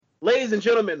Ladies and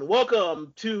gentlemen,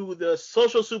 welcome to the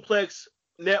Social Suplex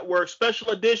Network special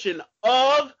edition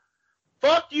of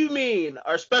Fuck You Mean,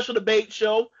 our special debate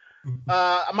show.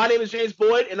 My name is James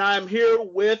Boyd, and I'm here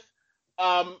with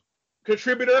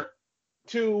contributor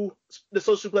to the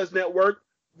Social Suplex Network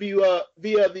via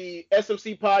the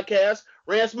SMC podcast,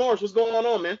 Rance Morris. What's going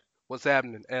on, man? What's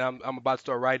happening? And I'm about to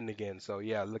start writing again, so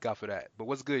yeah, look out for that. But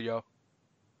what's good, y'all?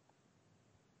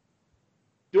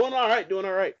 Doing all right, doing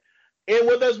all right. And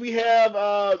with us we have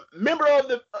member of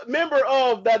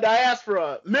the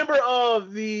diaspora, member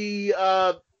of the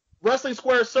Wrestling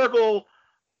Square Circle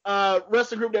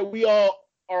wrestling group that we all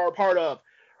are a part of.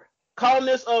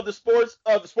 Columnist of the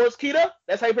Sportskeeda.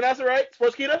 That's how you pronounce it, right?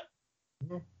 Sportskeeda?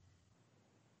 Mm-hmm.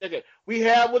 Okay. We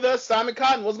have with us Simon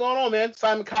Cotton. What's going on, man?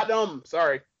 Simon Cotton.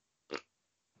 Sorry.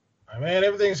 Man,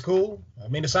 everything's cool. I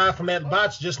mean, aside from that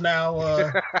botch just now,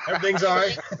 everything's all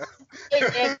right. Hey,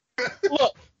 man,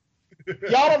 look,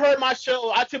 y'all have heard my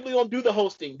show. I typically don't do the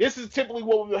hosting. This is typically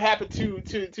what would happen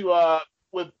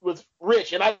with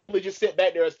Rich, and I really just sit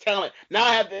back there as talent. Now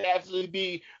I have to actually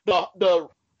be the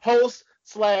host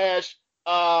slash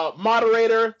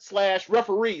moderator slash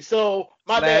referee. So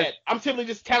my bad. I'm typically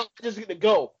just talent. I just get to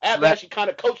go. I have to actually kind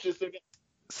of coach this thing.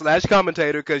 Slash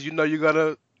commentator, because you know you're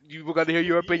gonna hear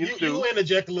your opinions too. You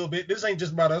interject a little bit. This ain't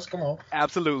just about us. Come on.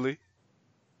 Absolutely.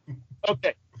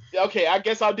 Okay. I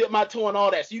guess I'll dip my toe on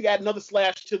all that. So you got another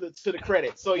slash to the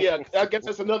credit. So yeah, I guess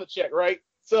that's another check, right?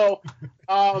 So,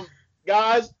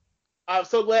 guys, I'm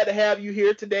so glad to have you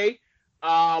here today.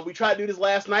 We tried to do this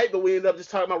last night, but we ended up just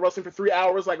talking about wrestling for 3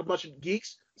 hours like a bunch of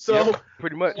geeks. So yep,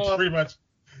 pretty much.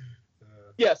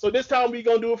 Yeah. So this time we're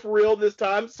gonna do it for real this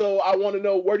time. So I want to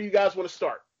know, where do you guys want to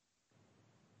start?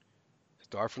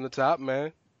 Start from the top,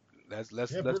 man.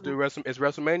 Let's do wrestling. It's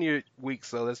WrestleMania week,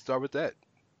 so let's start with that.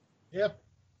 Yep.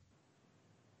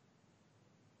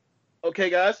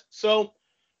 Okay, guys. So,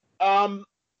 we're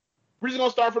just gonna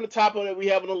start from the top of it we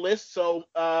have on the list. So,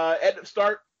 at the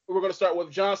start, we're gonna start with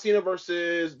John Cena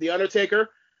versus The Undertaker.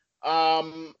 I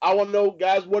want to know,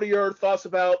 guys, what are your thoughts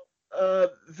about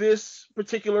this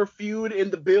particular feud in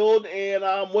the build, and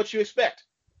what you expect?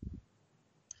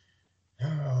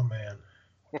 Oh man.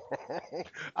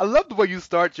 I love the way you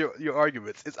start your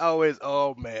arguments. It's always,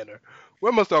 oh man, or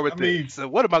where am I start with this? So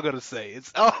what am I gonna say?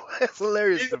 It's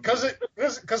hilarious.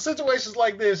 Because situations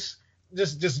like this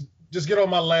just get on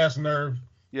my last nerve.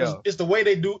 Yeah. It's the way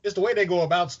they do. It's the way they go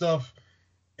about stuff,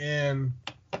 and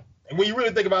when you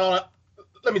really think about all that,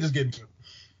 let me just get into it.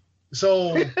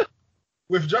 So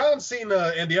with John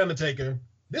Cena and The Undertaker,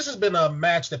 this has been a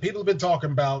match that people have been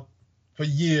talking about for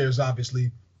years,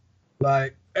 obviously.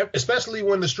 Like, especially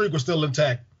when the streak was still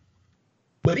intact.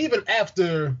 But even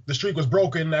after the streak was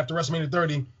broken, after WrestleMania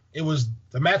 30, it was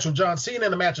the match with John Cena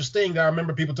and the match with Sting that I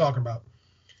remember people talking about.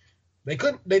 They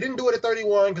didn't do it at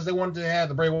 31 because they wanted to have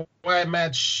the Bray Wyatt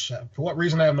match. For what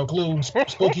reason, I have no clue.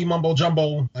 Spooky mumbo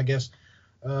jumbo, I guess.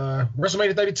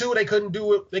 WrestleMania 32, they couldn't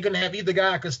do it. They couldn't have either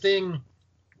guy because Sting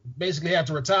basically had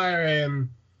to retire and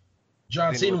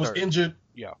John Cena was injured.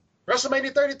 Yeah.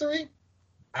 WrestleMania 33,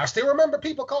 I still remember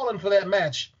people calling for that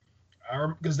match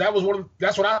because that's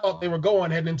what I thought they were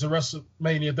going heading into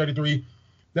WrestleMania 33.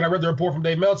 Then I read the report from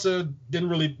Dave Meltzer, didn't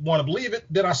really want to believe it.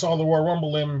 Then I saw the Royal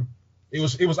Rumble and it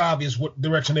was obvious what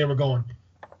direction they were going.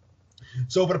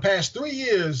 So for the past 3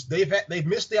 years, they've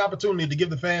missed the opportunity to give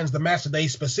the fans the match that they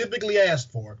specifically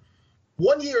asked for.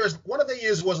 One of the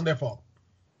years wasn't their fault,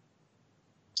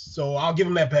 so I'll give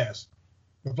them that pass.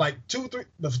 With like 2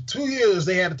 years,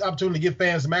 they had the opportunity to give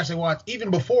fans the match they watched.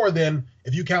 Even before then,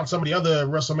 if you count some of the other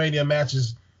WrestleMania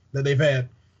matches that they've had.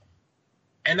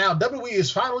 And now WWE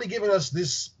is finally giving us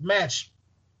this match,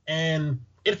 and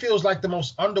it feels like the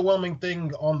most underwhelming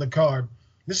thing on the card.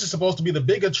 This is supposed to be the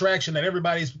big attraction that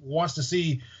everybody wants to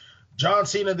see. John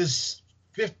Cena, this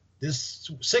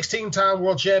 16-time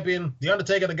world champion. The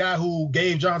Undertaker, the guy who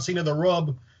gave John Cena the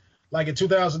rub, like in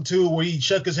 2002, where he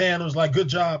shook his hand and was like, good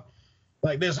job.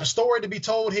 Like, there's a story to be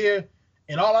told here,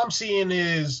 and all I'm seeing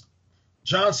is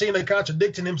John Cena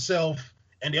contradicting himself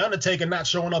and The Undertaker not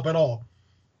showing up at all.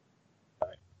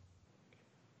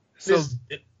 So,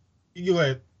 go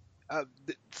ahead.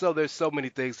 So there's so many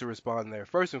things to respond there.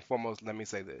 First and foremost, let me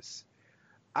say this.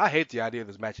 I hate the idea of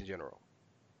this match in general.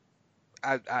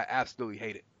 I absolutely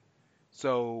hate it.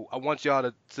 So I want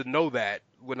y'all to know that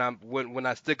when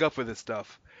I stick up for this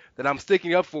stuff, that I'm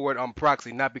sticking up for it on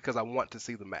proxy, not because I want to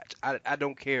see the match. I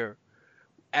don't care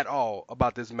at all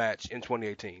about this match in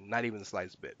 2018, not even the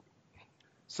slightest bit.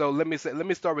 So let me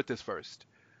start with this first.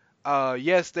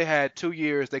 Yes, they had 2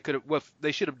 years.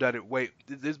 They should have done it. Wait,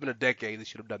 there's been a decade. They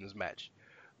should have done this match.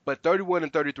 But 31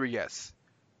 and 33, yes.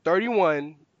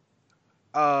 31,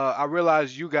 I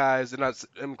realize you guys, and I'm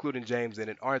including James in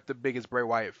it, aren't the biggest Bray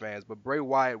Wyatt fans, but Bray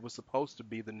Wyatt was supposed to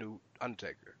be the new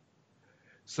Undertaker.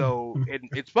 So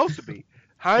it's supposed to be.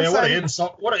 Man, what Hindsight an is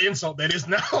insult! What an insult that is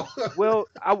now. well,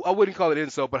 I wouldn't call it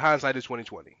insult, but hindsight is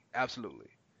 2020. Absolutely.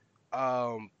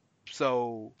 Um,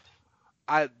 so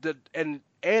and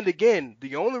again,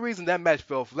 the only reason that match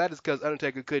fell flat is because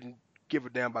Undertaker couldn't give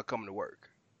a damn about coming to work.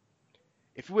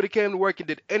 If he would have came to work and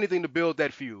did anything to build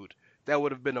that feud, that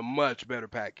would have been a much better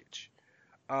package.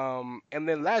 And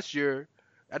then last year,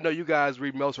 I know you guys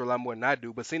read Meltzer a lot more than I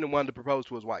do, but Cena wanted to propose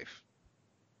to his wife.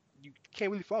 You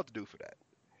can't really fault the dude for that.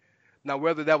 Now,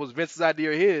 whether that was Vince's idea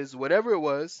or his, whatever it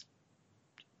was,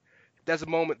 that's a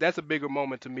moment. That's a bigger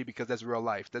moment to me because that's real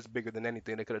life. That's bigger than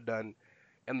anything they could have done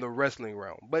in the wrestling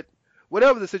realm. But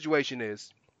whatever the situation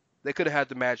is, they could have had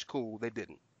the match. Cool, they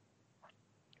didn't.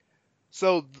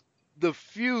 So the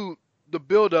feud, the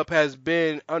build-up has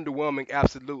been underwhelming,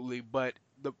 absolutely. But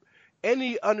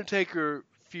any Undertaker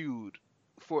feud,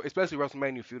 for especially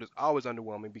WrestleMania feud, is always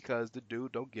underwhelming because the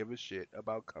dude don't give a shit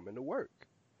about coming to work.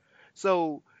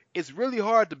 So it's really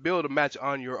hard to build a match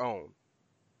on your own.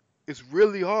 It's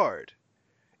really hard.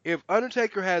 If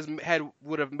Undertaker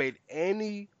would have made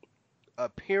any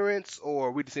appearance,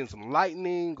 or we'd seen some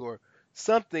lightning or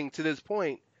something to this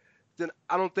point, then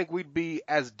I don't think we'd be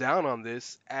as down on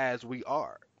this as we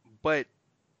are. But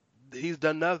he's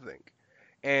done nothing.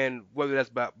 And whether that's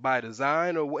by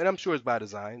design and I'm sure it's by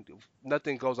design.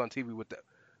 Nothing goes on TV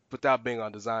without being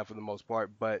on design for the most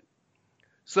part. But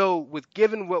so with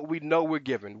given what we know we're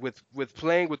given, with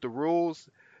playing with the rules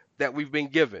that we've been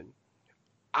given,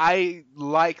 I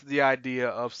like the idea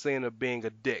of Cena being a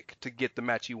dick to get the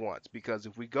match he wants, because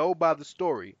if we go by the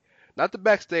story, not the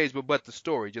backstage, but the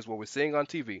story, just what we're seeing on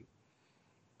TV,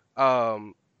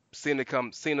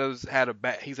 Cena's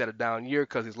he's had a down year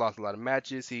because he's lost a lot of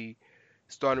matches. He's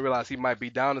starting to realize he might be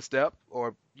down a step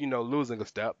or losing a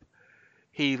step.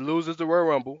 He loses the Royal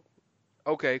Rumble.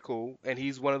 Okay, cool, and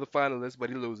he's one of the finalists, but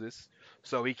he loses,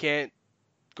 so he can't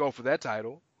go for that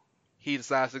title. He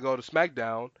decides to go to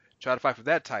SmackDown, try to fight for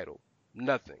that title.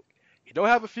 Nothing. He don't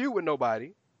have a feud with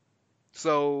nobody.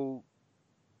 So,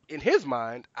 in his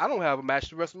mind, I don't have a match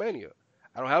to WrestleMania.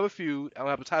 I don't have a feud. I don't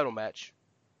have a title match.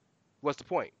 What's the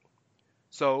point?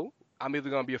 So, I'm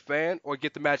either going to be a fan or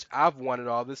get the match I've wanted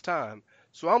all this time.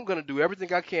 So, I'm going to do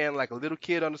everything I can like a little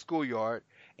kid on the schoolyard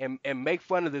and make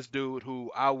fun of this dude who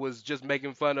I was just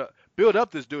making fun of, build up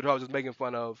this dude who I was just making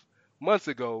fun of months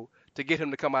ago to get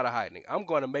him to come out of hiding. I'm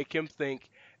going to make him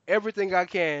think everything I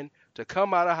can to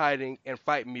come out of hiding and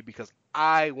fight me because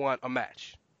I want a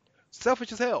match.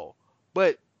 Selfish as hell.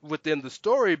 But within the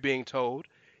story being told,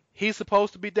 he's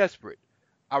supposed to be desperate.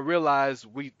 I realize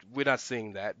we're not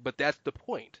seeing that, but that's the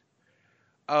point.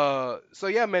 So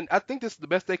yeah, man, I think this is the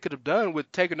best they could have done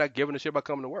with Taker not giving a shit about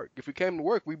coming to work. If he came to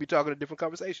work, we'd be talking a different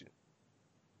conversation.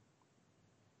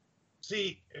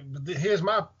 See, here's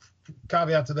my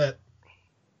caveat to that.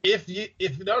 If the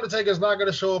Undertaker's not going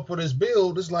to show up for this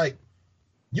build, it's like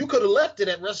you could have left it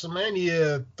at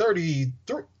WrestleMania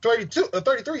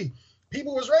 33.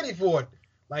 People was ready for it.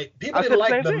 Like people didn't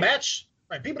like the match.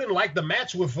 Right, people didn't like the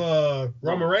match with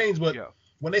Roman Reigns, but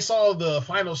when they saw the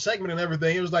final segment and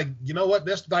everything, it was like, you know what?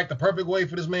 That's like the perfect way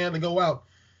for this man to go out.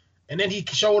 And then he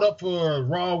showed up for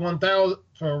Raw 1000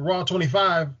 for Raw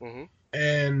 25,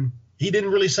 and he didn't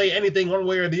really say anything one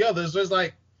way or the other. So it's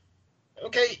like,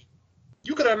 okay,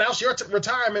 you could have announced your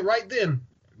retirement right then.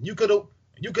 You could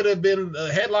have been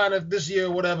a headliner this year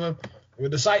or whatever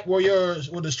with the site where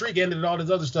the streak ended and all this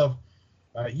other stuff.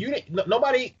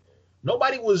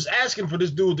 Nobody was asking for this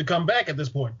dude to come back at this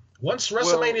point. Once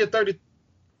WrestleMania 30,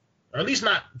 or at least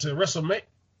not to WrestleMania.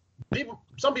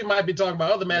 Some people might be talking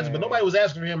about other matches, but nobody was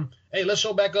asking for him, hey, let's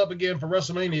show back up again for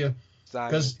WrestleMania.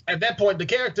 Because at that point, the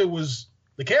character's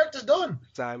done.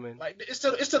 Simon. Like it's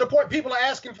to the point people are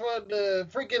asking for the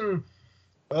freaking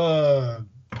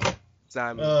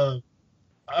Simon.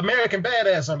 American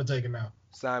Badass Undertaker now.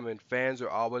 Simon, fans are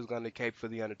always going to cape for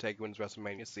the Undertaker when it's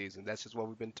WrestleMania season. That's just what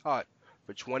we've been taught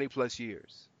for 20 plus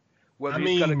years. Whether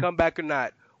he's going to come back or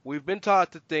not, we've been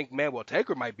taught to think, man, well,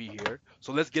 Taker might be here,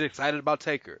 so let's get excited about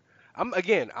Taker. I'm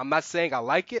not saying I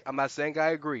like it. I'm not saying I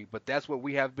agree, but that's what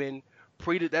we have been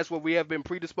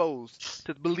predisposed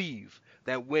to believe,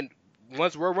 that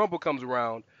once Royal Rumble comes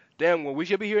around, then when we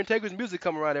should be hearing Taker's music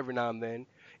come around every now and then,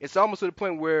 it's almost to the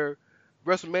point where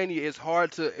WrestleMania is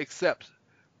hard to accept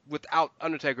without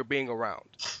Undertaker being around.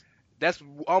 That's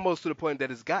almost to the point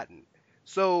that it's gotten.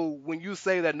 So when you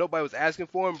say that nobody was asking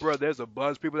for him, bro, there's a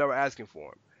bunch of people that were asking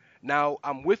for him. Now,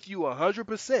 I'm with you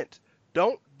 100%.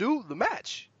 Don't do the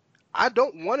match. I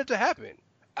don't want it to happen.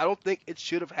 I don't think it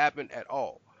should have happened at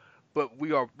all. but we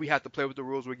have to play with the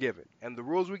rules we're given, and the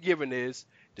rules we're given is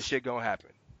the shit gonna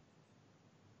happen.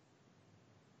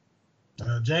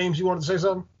 James, you wanted to say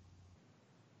something?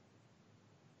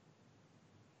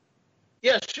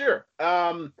 Yeah, sure.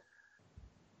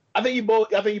 I think you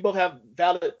both have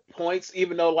valid points,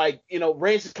 even though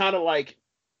Reigns is kind of like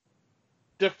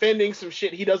defending some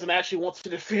shit he doesn't actually want to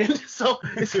defend, so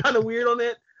it's kind of weird on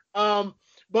that.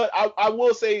 But I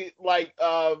will say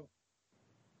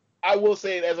I will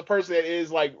say as a person that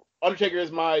is like Undertaker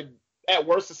is at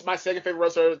worst it's my second favorite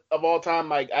wrestler of all time.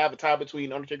 Like I have a tie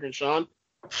between Undertaker and Shawn,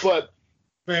 but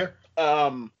Fair.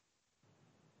 At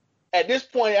this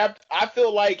point I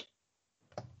feel like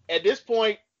at this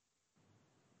point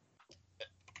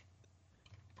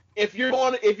if you're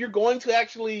going to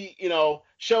actually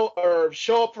show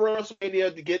up for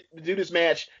WrestleMania to do this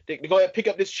match to go ahead and pick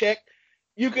up this check,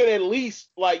 you could at least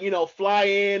fly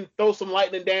in, throw some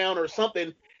lightning down or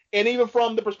something. And even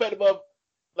from the perspective of,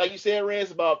 like you said,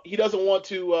 Rance, about he doesn't want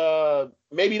to,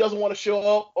 maybe he doesn't want to show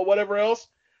up or whatever else,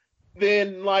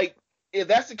 then if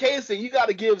that's the case, then you got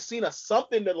to give Cena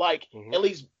something to at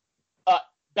least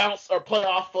bounce or play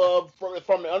off of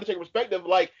from the Undertaker perspective.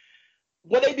 Like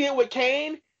what they did with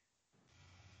Kane,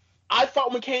 I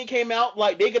thought when Kane came out,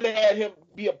 they could have had him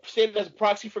be stated as a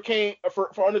proxy for Kane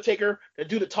for Undertaker to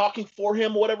do the talking for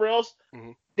him or whatever else.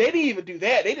 Mm-hmm. They didn't even do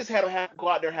that. They just had him go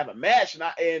out there and have a match,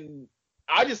 and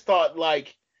I just thought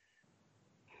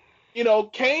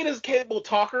Kane is a capable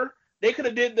talker. They could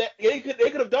have did that. They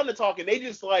could have done the talking. They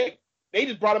just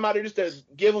brought him out there just to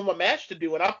give him a match to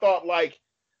do. And I thought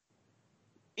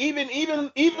even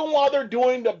while they're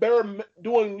doing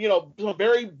some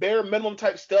very bare minimum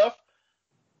type stuff.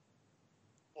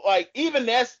 Even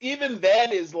that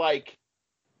is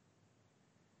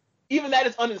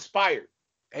uninspired.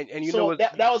 And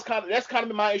that's kind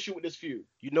of my issue with this feud.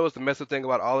 You know what's the messed up thing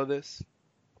about all of this?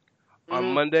 Mm-hmm.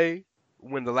 On Monday,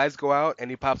 when the lights go out and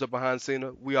he pops up behind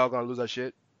Cena, we all gonna lose our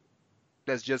shit.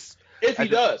 That's just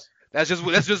does. That's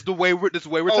just the way we're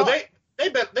talking.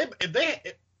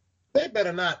 They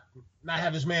better not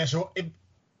have this man show. If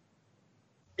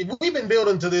we've been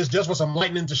building to this just for some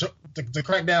lightning to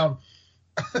crack down.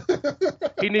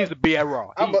 He needs to be at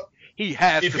Raw. He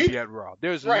has to be at Raw.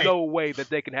 There's no way that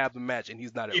they can have the match and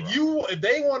he's not at Raw. If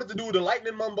they wanted to do the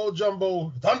lightning mumbo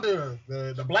jumbo thunder,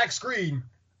 the black screen,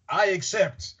 I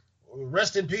accept.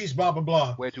 Rest in peace, blah blah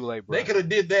blah. Way too late, bro. They could have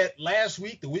did that last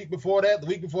week, the week before that, the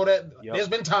week before that. Yep. There's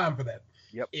been time for that.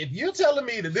 Yep. If you're telling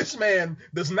me that this man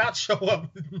does not show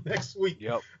up next week,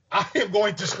 I am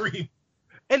going to scream.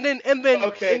 And then in the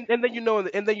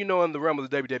realm of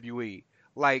the WWE,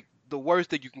 the worst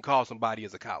that you can call somebody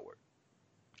is a coward.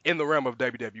 In the realm of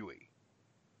WWE,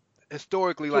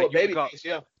 historically, to a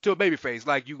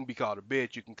babyface, you can be called a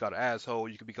bitch, you can call an asshole,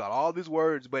 you can be called all these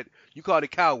words, but you call it a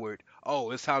coward.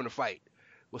 Oh, it's time to fight.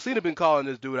 Well, Cena been calling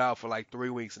this dude out for 3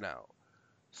 weeks now,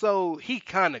 so he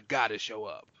kind of got to show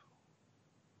up.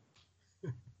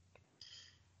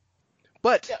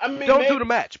 But don't do the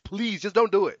match, please. Just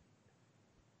don't do it.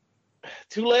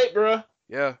 Too late, bro.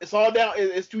 Yeah, it's all down.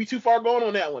 It's too far going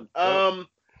on that one. Yep.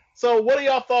 So what are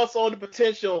y'all thoughts on the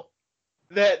potential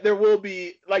that there will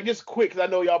be, just quick, because I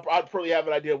know y'all, I probably have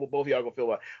an idea what both of y'all gonna feel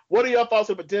about. What are your thoughts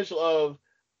on the potential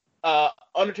of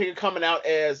Undertaker coming out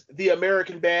as the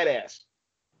American Badass?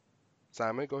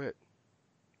 Simon, go ahead.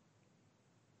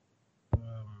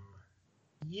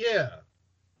 Yeah,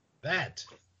 that.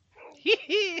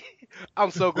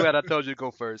 I'm so glad I told you to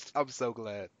go first. I'm so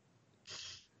glad.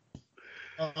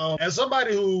 As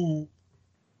somebody who,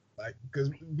 because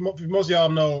most of y'all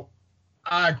know,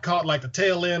 I caught the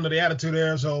tail end of the Attitude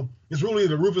Era, so it's really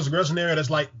the Ruthless Aggression Era that's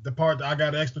the part that I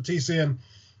got expertise in.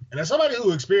 And as somebody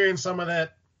who experienced some of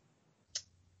that,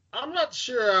 I'm not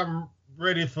sure I'm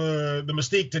ready for the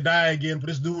Mystique to die again, for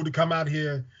this dude to come out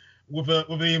here with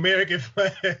the American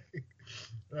flag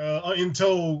in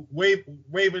tow,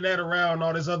 waving that around,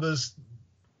 all this other.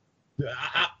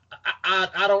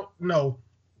 I don't know.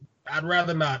 I'd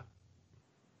rather not.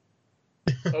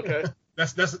 Okay.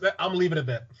 That's I'm leaving it at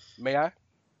that. May I?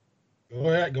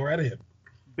 Go right ahead.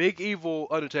 Big Evil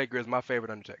Undertaker is my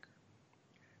favorite Undertaker.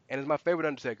 And it's my favorite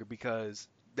Undertaker because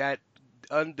that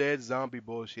undead zombie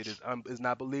bullshit is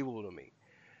not believable to me.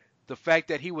 The fact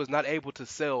that he was not able to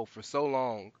sell for so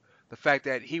long, the fact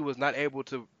that he was not able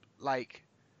to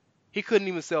he couldn't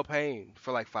even sell pain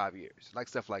for 5 years,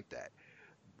 stuff like that.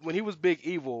 When he was Big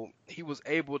Evil, he was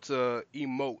able to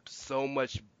emote so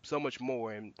much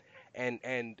more and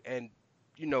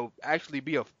actually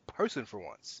be a person for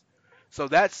once. So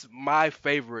that's my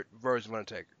favorite version of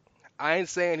Undertaker. I ain't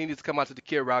saying he needs to come out to the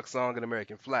Kid Rock song and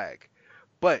American Flag,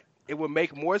 but it would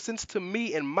make more sense to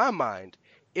me in my mind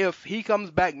if he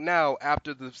comes back now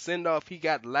after the send off he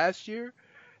got last year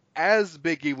as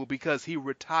Big Evil because he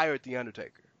retired the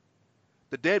Undertaker.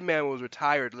 The Dead Man was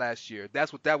retired last year.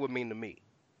 That's what that would mean to me.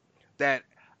 That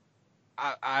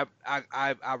I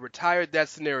retired that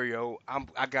scenario.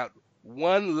 I got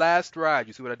one last ride.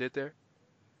 You see what I did there?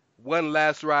 One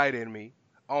last ride in me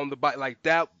on the bike like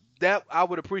that. That I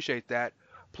would appreciate that.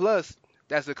 Plus,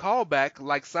 that's a callback,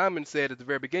 like Simon said at the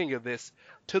very beginning of this,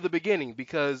 to the beginning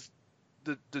because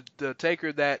the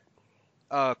Taker that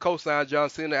co-signed John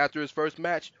Cena after his first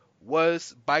match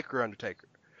was Biker Undertaker.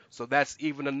 So that's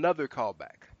even another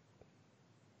callback.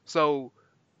 So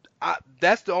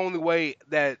that's the only way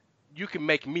that you can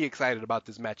make me excited about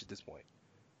this match at this point.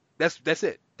 That's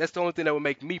it. That's the only thing that would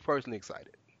make me personally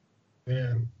excited.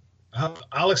 And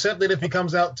I'll accept it if he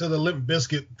comes out to the Limp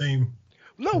Bizkit theme.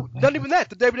 No, not even that.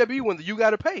 The WWE one that you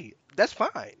gotta pay. That's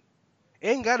fine. It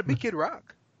ain't gotta be Kid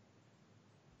Rock.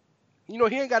 You know,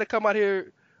 he ain't gotta come out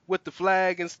here with the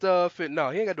flag and stuff. And no,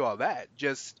 he ain't gotta do all that.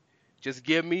 Just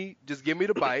give me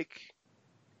the bike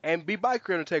and be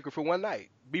Biker Undertaker for one night.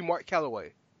 Be Mark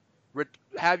Calloway.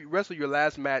 Have you wrestle your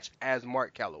last match as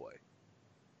Mark Calloway.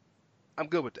 I'm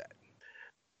good with that.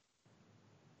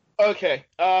 Okay.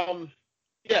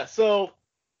 Yeah. So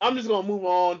I'm just gonna move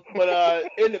on. But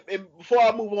before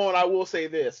I move on, I will say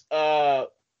this.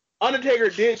 Undertaker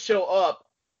did show up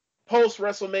post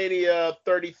WrestleMania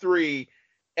 33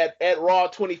 at Raw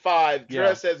 25,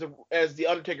 dressed as the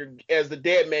Undertaker, as the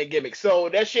Dead Man gimmick. So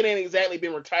that shit ain't exactly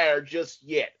been retired just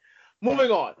yet.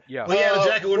 Moving on. Yeah. Well, he had a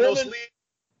jacket with no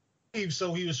sleeves,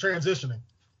 so he was transitioning.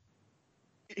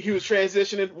 He was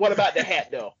transitioning. What about the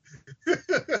hat though?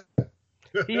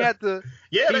 He had the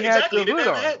exactly. the hood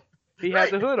on. He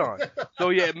had the hood on. So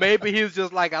yeah, maybe he was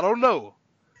just like, I don't know.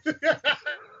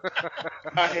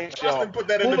 I hate y'all. Put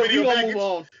that in the video package. Move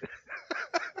on.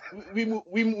 We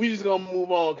just gonna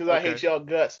move on because I hate y'all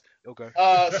guts. Okay.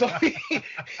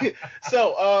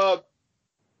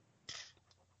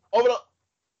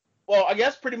 Well, I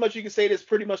guess pretty much you can say this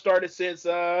pretty much started since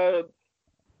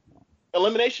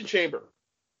Elimination Chamber.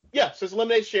 Yeah, since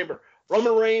Elimination Chamber.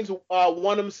 Roman Reigns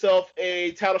won himself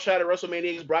a title shot at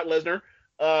WrestleMania against Brock Lesnar.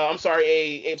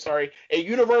 A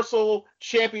Universal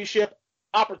Championship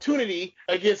opportunity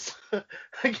against Brock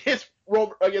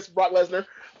Lesnar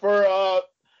for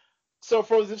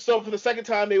the second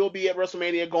time they will be at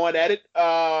WrestleMania going at it.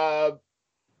 I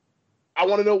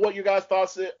want to know what your guys'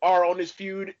 thoughts are on this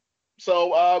feud.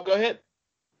 So go ahead.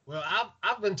 Well,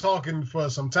 I've been talking for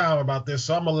some time about this,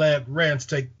 so I'm gonna let Rance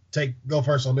go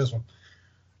first on this one.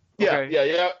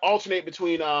 Okay. Alternate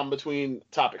between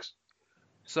topics.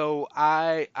 So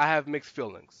I have mixed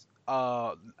feelings.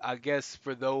 I guess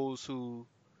for those who,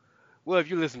 well, if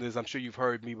you listen to this, I'm sure you've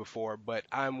heard me before, but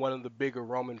I'm one of the bigger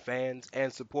Roman fans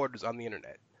and supporters on the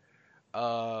internet.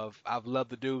 I've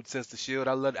loved the dude since the Shield.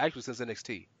 I loved actually since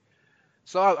NXT.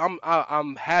 So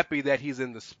I'm happy that he's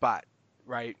in the spot,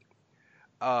 right?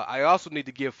 I also need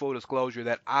to give full disclosure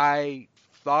that I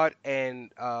thought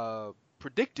and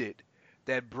predicted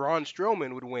that Braun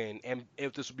Strowman would win, and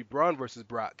if this would be Braun versus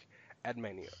Brock at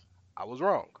Mania. I was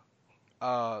wrong.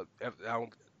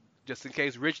 Just in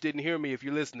case Rich didn't hear me, if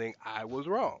you're listening, I was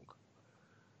wrong.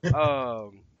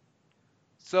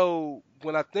 So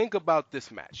when I think about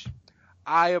this match,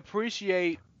 I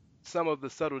appreciate some of the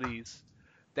subtleties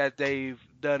that they've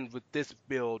done with this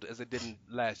build as it didn't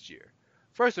last year.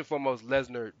 First and foremost,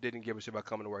 Lesnar didn't give a shit about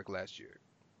coming to work last year,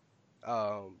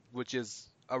 which is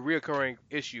a reoccurring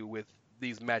issue with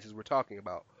these matches we're talking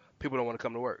about. People don't want to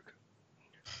come to work.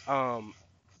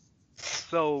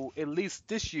 So at least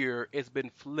this year it's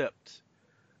been flipped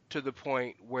to the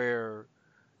point where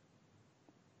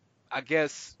I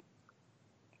guess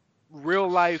real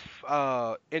life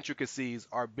intricacies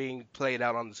are being played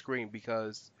out on the screen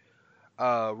because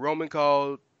Roman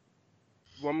called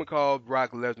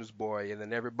Brock Lesnar's boy, and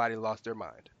then everybody lost their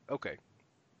mind. Okay.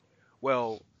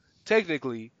 Well,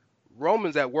 technically,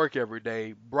 Roman's at work every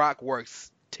day. Brock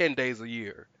works 10 days a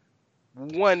year.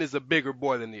 One is a bigger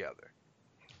boy than the other.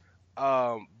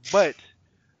 But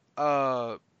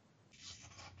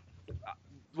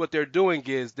what they're doing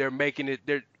is they're making it.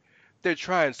 They're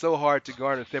trying so hard to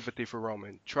garner sympathy for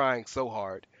Roman, trying so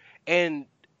hard, and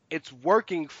it's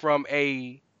working from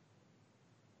a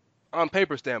on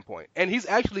paper standpoint, and he's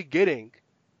actually getting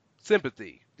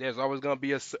sympathy. There's always going to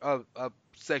be a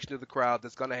section of the crowd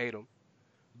that's going to hate him,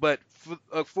 but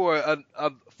for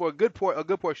a good portion of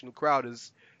the crowd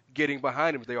is getting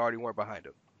behind him if they already weren't behind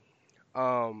him.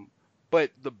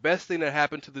 But the best thing that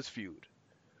happened to this feud,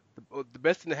 the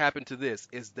best thing that happened to this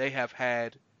is they have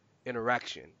had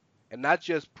interaction and not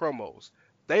just promos.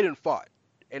 They didn't fought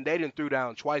and they didn't threw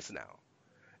down twice now.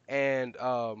 And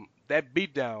that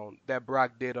beatdown that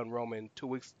Brock did on Roman 2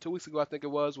 weeks ago, I think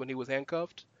it was, when he was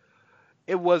handcuffed,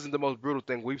 it wasn't the most brutal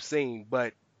thing we've seen.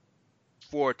 But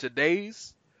for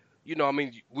today's, I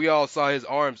mean, we all saw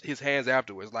his hands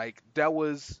afterwards. Like, that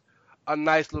was a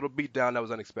nice little beatdown that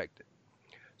was unexpected.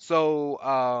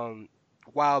 So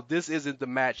while this isn't the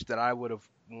match that I would have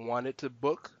wanted to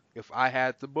book if I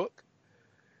had to book,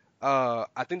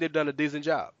 I think they've done a decent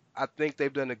job. I think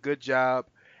they've done a good job.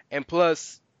 And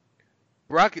plus,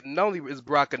 Brock, not only is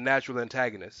Brock a natural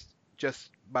antagonist just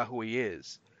by who he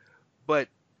is, but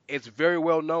it's very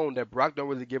well known that Brock don't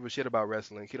really give a shit about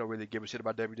wrestling. He don't really give a shit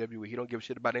about WWE. He don't give a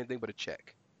shit about anything but a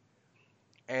check.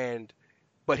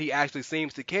 But he actually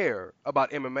seems to care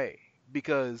about MMA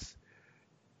because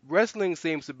wrestling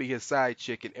seems to be his side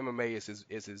chick and MMA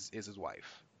is his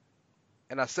wife.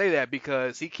 And I say that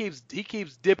because he keeps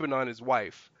dipping on his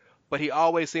wife, but he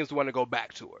always seems to want to go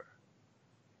back to her.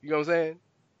 You know what I'm saying?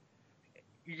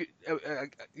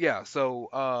 Yeah.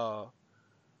 So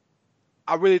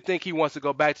I really think he wants to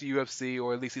go back to UFC,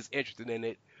 or at least he's interested in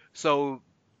it. So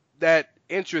that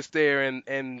interest there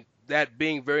and that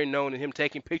being very known, and him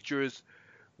taking pictures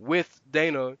with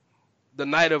Dana the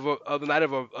night of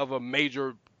a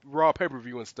major Raw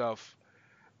pay-per-view and stuff,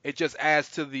 it just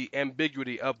adds to the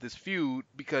ambiguity of this feud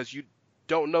because you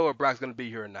don't know if Brock's going to be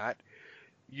here or not.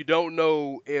 You don't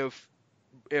know if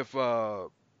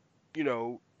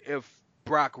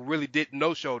Brock really did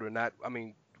no shoulder or not. I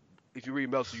mean, if you read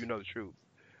Meltzer, you know the truth.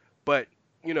 But,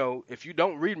 if you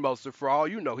don't read Meltzer, for all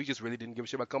you know, he just really didn't give a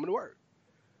shit about coming to work.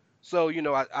 So,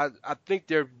 I think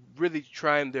they're really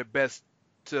trying their best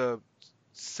to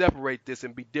separate this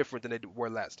and be different than they were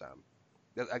last time.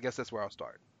 I guess that's where I'll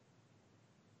start.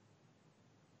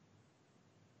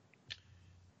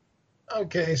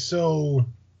 Okay, so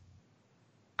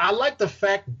I like the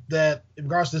fact that, in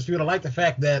regards to this feud, I like the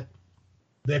fact that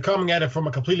they're coming at it from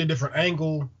a completely different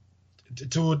angle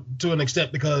to an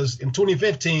extent, because in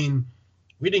 2015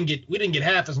 we didn't get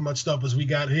half as much stuff as we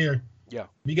got here. Yeah,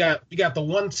 we got the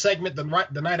one segment the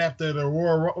night after the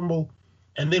Royal Rumble,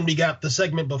 and then we got the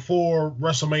segment before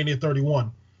WrestleMania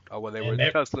 31. Oh, well, they were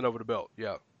tussling over the belt.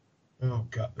 Yeah. Oh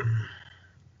God.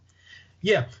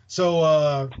 Yeah.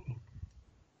 So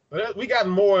we got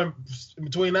more in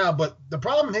between now, but the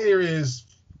problem here is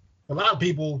a lot of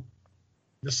people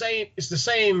it's the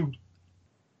same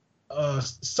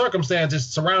circumstances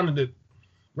surrounding it.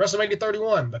 WrestleMania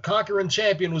 31, the conquering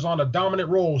champion was on a dominant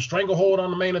role, stranglehold on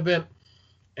the main event,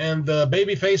 and the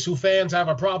babyface who fans have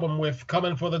a problem with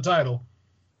coming for the title.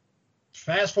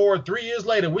 Fast forward 3 years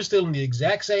later, we're still in the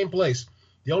exact same place.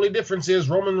 The only difference is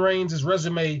Roman Reigns'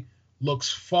 resume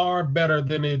looks far better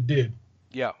than it did.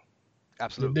 Yeah,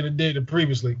 absolutely. Than it did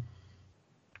previously.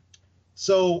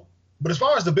 So, but as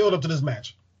far as the build up to this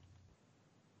match,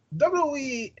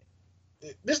 WWE,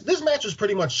 this match was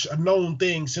pretty much a known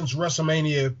thing since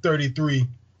WrestleMania 33.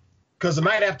 Because the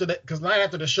night after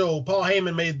the show, Paul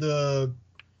Heyman made the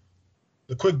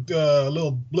quick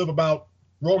little blip about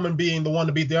Roman being the one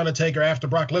to beat The Undertaker after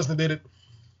Brock Lesnar did it.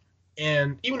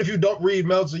 And even if you don't read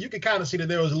Meltzer, you can kind of see that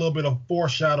there was a little bit of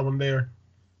foreshadowing there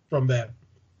from that.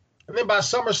 And then by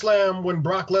SummerSlam, when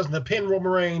Brock Lesnar pinned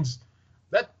Roman Reigns,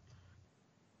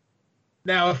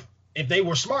 if they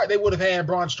were smart, they would have had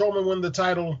Braun Strowman win the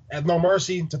title at No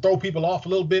Mercy to throw people off a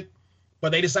little bit.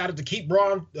 But they decided to keep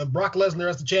Brock Lesnar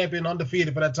as the champion,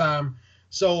 undefeated for that time.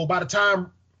 So by the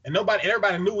time, and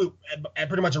everybody knew at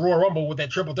pretty much a Royal Rumble with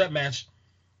that triple threat match,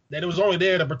 that it was only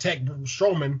there to protect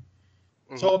Strowman.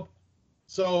 Mm-hmm.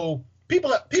 So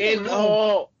people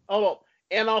knew.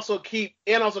 And also keep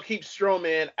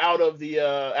Strowman out of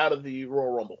the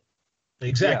Royal Rumble.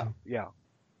 Exactly. Yeah.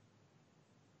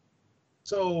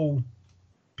 So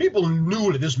people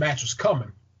knew that this match was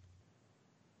coming.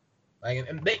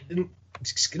 And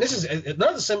this is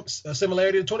another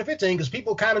similarity to 2015, because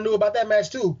people kind of knew about that match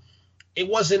too. It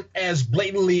wasn't as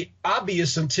blatantly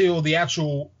obvious until the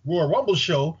actual Royal Rumble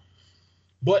show,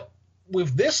 but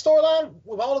with this storyline,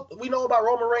 with all we know about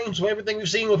Roman Reigns, with everything we've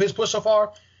seen with his push so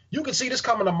far, you can see this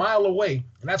coming a mile away,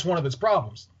 and that's one of its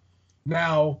problems.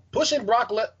 Now, pushing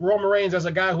Roman Reigns as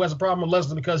a guy who has a problem with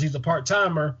Lesnar because he's a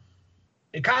part-timer,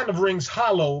 it kind of rings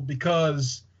hollow,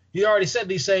 because he already said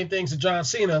these same things to John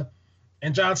Cena,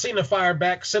 and John Cena fired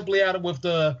back simply out of with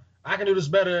the, I can do this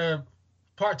better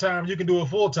part-time, you can do it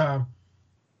full-time.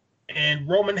 And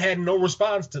Roman had no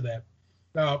response to that.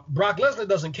 Now, Brock Lesnar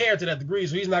doesn't care to that degree,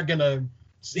 so he's not gonna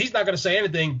say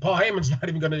anything. Paul Heyman's not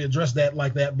even gonna address that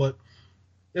like that, but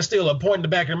there's still a point in the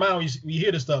back of your mind when you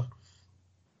hear this stuff.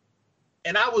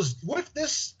 And I was with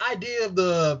this idea of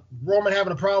the Roman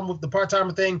having a problem with the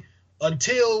part-timer thing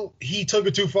until he took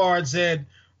it too far and said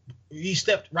he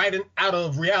stepped right out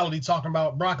of reality talking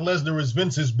about Brock Lesnar is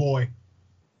Vince's boy.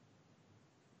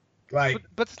 Like,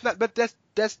 but it's not. But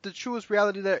that's the truest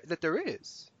reality that there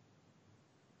is.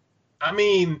 I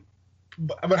mean,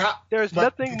 but how? There's but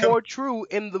nothing more true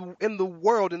in the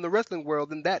world, in the wrestling world,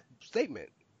 than that statement.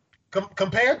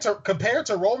 Compared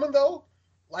to Roman though,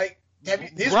 like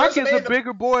his Brock is resume a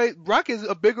bigger boy. Brock is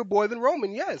a bigger boy than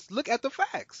Roman. Yes, look at the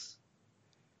facts.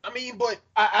 I mean, but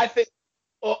I think.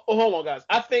 Hold on, guys.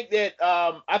 I think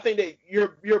that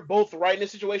you're both right in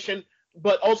this situation,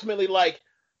 but ultimately, like,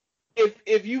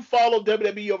 if you follow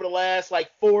WWE over the last like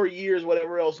 4 years,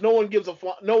 whatever else, no one's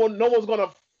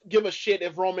gonna give a shit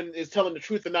if Roman is telling the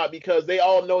truth or not, because they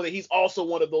all know that he's also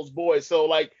one of those boys. So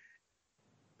like,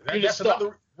 that's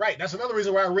another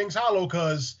reason why it rings hollow,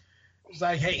 because it's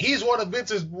like, hey, he's one of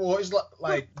Vince's boys.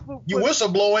 Like, you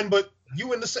whistleblowing, but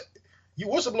you in the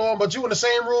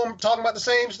same room talking about the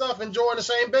same stuff, enjoying the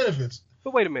same benefits.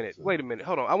 But wait a minute.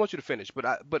 Hold on. I want you to finish, but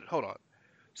hold on.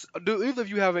 So, do either of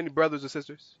you have any brothers or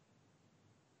sisters?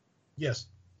 Yes.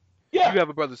 yeah, You have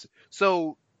a brother.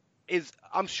 So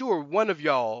I'm sure one of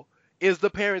y'all is the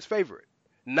parent's favorite.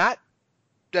 Not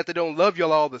that they don't love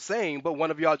y'all all the same, but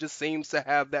one of y'all just seems to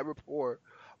have that rapport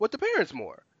with the parents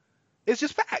more. It's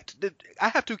just fact. I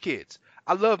have 2 kids.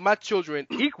 I love my children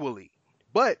equally,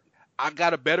 but I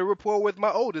got a better rapport with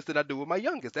my oldest than I do with my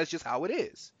youngest. That's just how it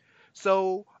is.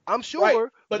 So I'm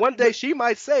sure one day she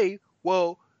might say,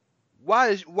 well, why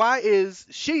is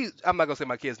she? I'm not gonna say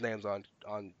my kids' names on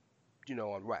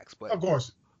wax, but Of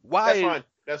course.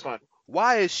 That's fine.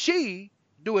 Why is she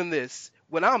doing this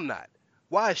when I'm not?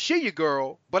 Why is she your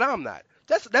girl but I'm not?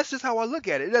 That's just how I look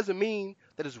at it. It doesn't mean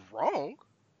that it's wrong.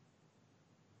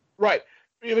 Right.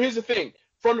 Here's the thing.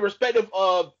 From the perspective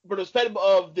of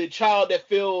the child that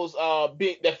feels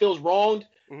wronged,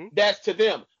 Mm-hmm. that's to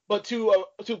them. But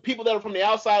to people that are from the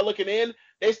outside looking in,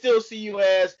 they still see you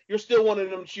as you're still one of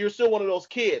them. You're still one of those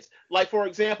kids. Like, for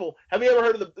example, have you ever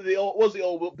heard of the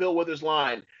old Bill Withers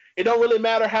line? It don't really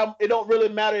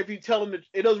matter if you tell them.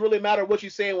 It doesn't really matter what you're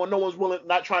saying when no one's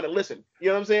not trying to listen. You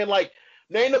know what I'm saying? Like,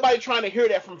 there ain't nobody trying to hear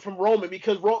that from Roman,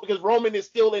 because Roman is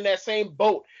still in that same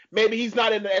boat. Maybe he's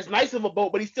not in as nice of a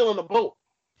boat, but he's still in the boat.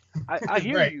 I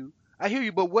hear Right. you. I hear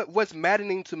you. But what's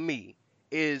maddening to me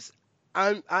is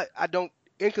I don't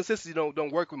inconsistency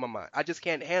don't work with my mind. I just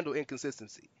can't handle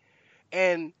inconsistency.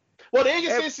 And Well, the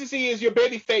inconsistency is your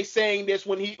babyface saying this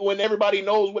when everybody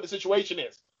knows what the situation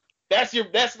is. That's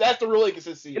the real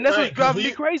inconsistency. And that's Right, what's driving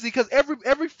 'cause me crazy, because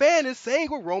every fan is saying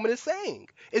what Roman is saying.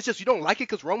 It's just you don't like it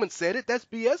because Roman said it. That's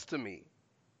BS to me.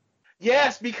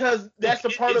 Yes, because that's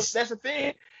that's the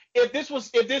thing. If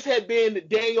this had been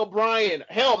Daniel Bryan,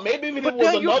 hell, maybe even if But it was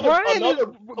Daniel Bryan is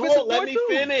Vince's let boy me too.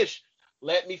 finish.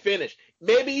 Let me finish.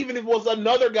 Maybe even if it was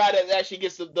another guy that actually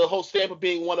gets the whole stamp of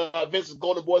being one of Vince's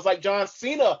golden boys, like John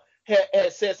Cena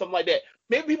had said something like that.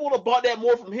 Maybe people would have bought that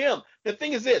more from him. The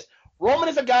thing is this: Roman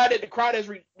is a guy that the crowd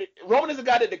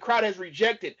has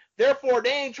rejected. Therefore,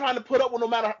 they ain't trying to put up with no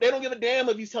matter. They don't give a damn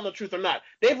if he's telling the truth or not.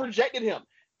 They've rejected him,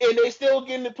 and they still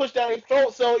getting it pushed down their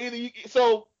throat.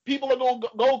 So people are gonna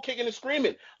go kicking and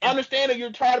screaming. I understand that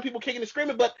you're tired of people kicking and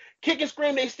screaming, but kick and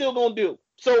scream they still gonna do.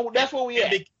 So that's where we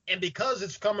at. And because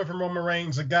it's coming from Roman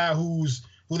Reigns, a guy who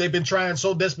they've been trying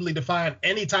so desperately to find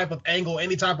any type of angle,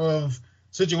 any type of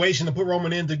situation to put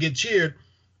Roman in to get cheered,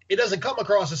 it doesn't come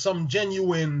across as some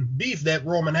genuine beef that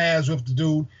Roman has with the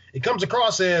dude. It comes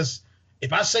across as,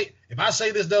 if I say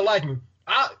this, they'll like me.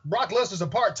 Brock Lesnar's a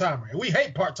part-timer, and we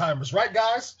hate part-timers, right,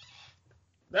 guys?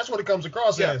 That's what it comes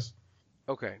across as.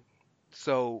 Okay,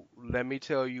 so let me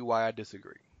tell you why I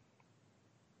disagree.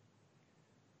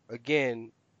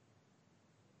 Again,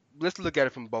 let's look at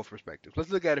it from both perspectives.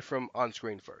 Let's look at it from on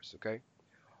screen first, okay?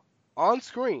 On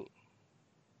screen,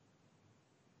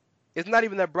 it's not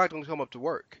even that Brock don't come up to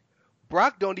work.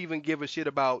 Brock don't even give a shit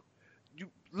about you.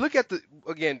 Look at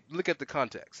the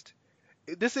context.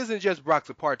 This isn't just Brock's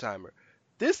a part-timer.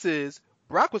 This is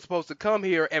Brock was supposed to come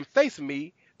here and face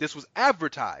me. This was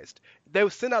advertised. They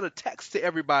would send out a text to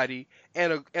everybody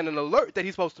and an alert that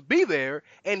he's supposed to be there,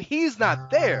 and he's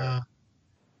not there.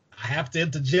 I have to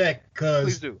interject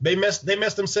because they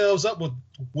messed themselves up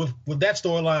with that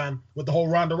storyline with the whole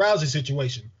Ronda Rousey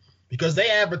situation, because they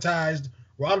advertised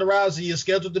Ronda Rousey is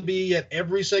scheduled to be at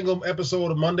every single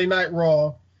episode of Monday Night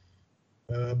Raw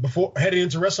before heading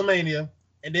into WrestleMania,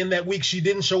 and then that week she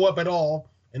didn't show up at all,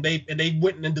 and they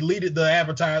went and deleted the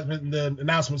advertisement and the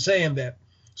announcement saying that.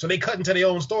 So they cut into their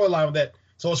own storyline with that.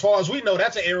 So as far as we know,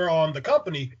 that's an error on the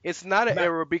company. It's not an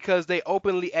error because they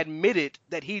openly admitted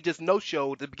that he just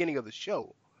no-showed at the beginning of the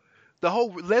show. The whole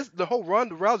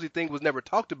Ronda Rousey thing was never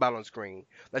talked about on screen,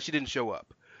 that she didn't show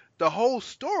up. The whole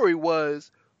story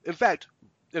was In fact,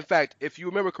 if you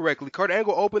remember correctly, Kurt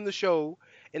Angle opened the show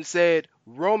and said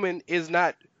Roman is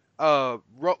not.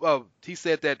 He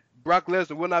said that Brock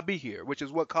Lesnar will not be here, which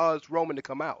is what caused Roman to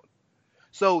come out.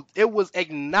 So it was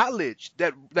acknowledged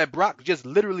that Brock just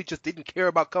literally just didn't care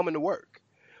about coming to work,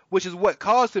 which is what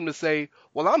caused him to say,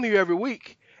 "Well, I'm here every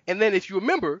week." And then if you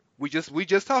remember, we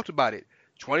just talked about it.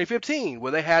 2015,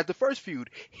 where they had the first feud,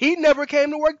 he never came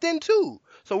to work then too.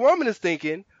 So Roman is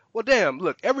thinking, well, damn,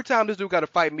 look, every time this dude got to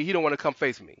fight me, he don't want to come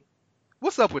face me.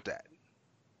 What's up with that?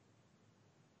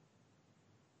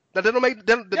 That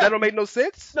don't make no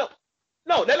sense.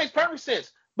 No, that makes perfect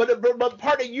sense. But the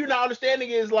part that you're not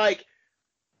understanding is like,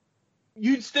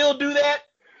 you'd still do that,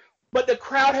 but the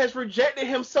crowd has rejected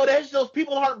him, so that's just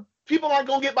people aren't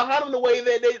gonna get behind him the way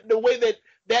that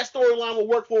storyline will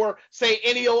work for, say,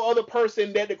 any other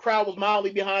person that the crowd was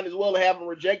mildly behind as well to have him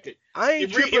rejected.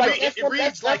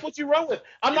 That's what you run with.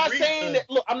 I'm not saying that.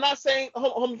 Look, I'm not saying.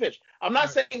 Hold me finish. I'm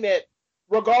not saying that.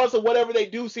 Regardless of whatever they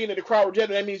do, seeing that the crowd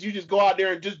rejected, that means you just go out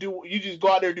there and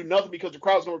do nothing because the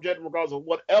crowd's gonna reject them regardless of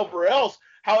whatever else.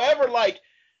 However, like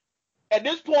at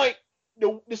this point,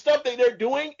 the stuff that they're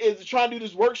doing is trying to do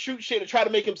this work shoot shit to try to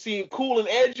make him seem cool and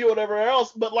edgy or whatever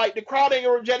else. But like the crowd ain't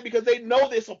gonna reject it because they know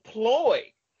this a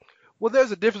ploy. Well,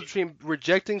 there's a difference between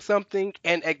rejecting something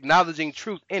and acknowledging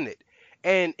truth in it.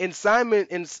 And in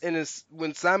Simon's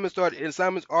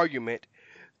argument,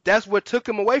 that's what took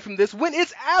him away from this when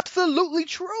it's absolutely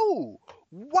true.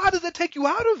 Why does it take you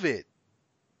out of it?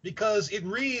 Because it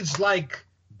reads like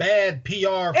bad PR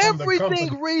from Everything the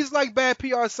company. reads like bad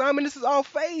PR, Simon. This is all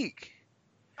fake.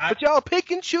 But y'all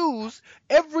pick and choose.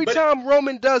 Every time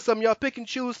Roman does something, y'all pick and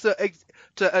choose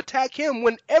to attack him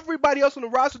when everybody else on the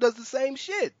roster does the same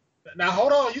shit. Now,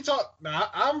 hold on. You talk. Now,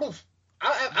 I'm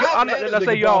not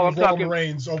say y'all. I'm talking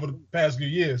Reigns over the past few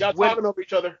years. Y'all talking over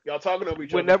each other.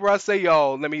 Whenever I say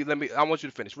y'all, let me. I want you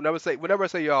to finish. Whenever I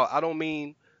say y'all, I don't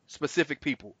mean specific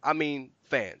people. I mean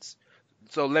fans.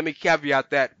 So let me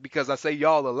caveat that because I say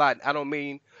y'all a lot. I don't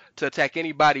mean to attack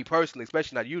anybody personally,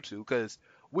 especially not you two, because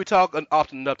we talk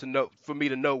often enough for me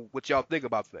to know what y'all think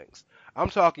about things. I'm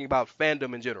talking about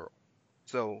fandom in general.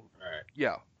 So,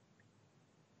 yeah.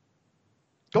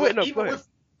 Go ahead.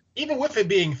 Even with it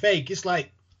being fake, it's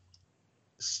like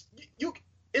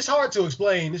it's hard to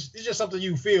explain. It's just something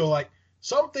you feel like.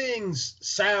 Some things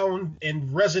sound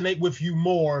and resonate with you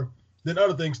more than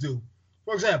other things do.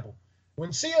 For example,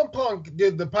 when CM Punk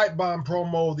did the pipe bomb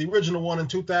promo, the original one in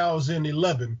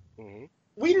 2011,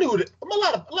 we knew that a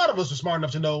lot of us were smart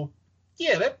enough to know.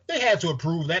 Yeah, they had to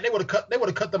approve that. They would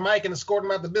have cut the mic and escorted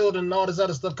him out the building and all this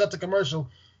other stuff, cut the commercial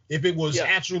if it was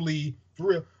actually for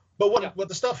real. But what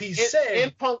the stuff he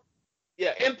said,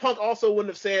 and Punk also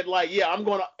wouldn't have said like, yeah, I'm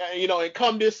gonna, and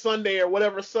come this Sunday or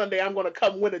whatever Sunday, I'm gonna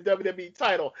come win a WWE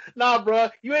title. Nah, bro,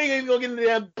 you ain't even gonna get in the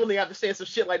damn building after saying some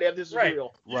shit like that. If this is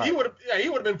real. Right. He would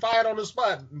have been fired on the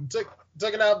spot and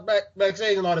taken out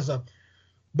backstage and all this stuff.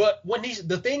 But when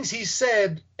the things he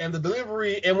said and the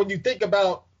delivery, and when you think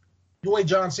about the way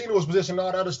John Cena was positioned and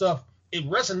all that other stuff, it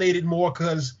resonated more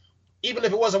because even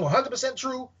if it wasn't 100%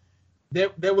 true,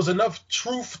 there was enough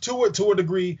truth to it to a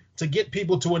degree to get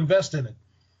people to invest in it.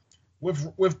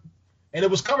 And it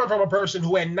was coming from a person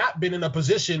who had not been in a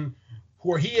position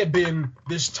where he had been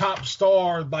this top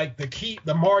star, like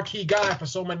the marquee guy for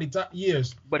so many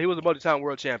years. But he was a multi-time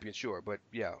world champion, sure. But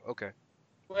yeah, okay.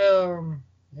 Well,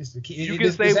 it's the key. You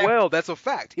can say, that's a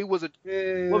fact. He was a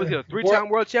 3-time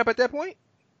world champ at that point?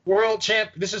 World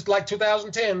champ. This is like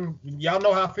 2010. Y'all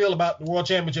know how I feel about the world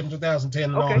championship in 2010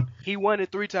 and on. He won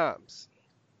it 3 times.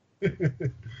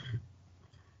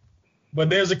 But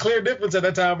there's a clear difference at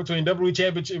that time between WWE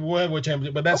championship and World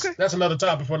Championship. But that's another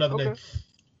topic for another day.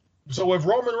 So with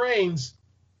Roman Reigns,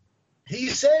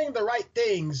 he's saying the right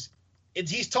things.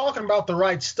 He's talking about the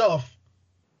right stuff,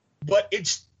 but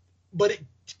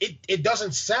it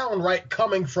doesn't sound right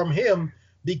coming from him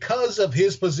because of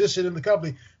his position in the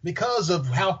company, because of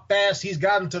how fast he's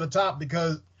gotten to the top,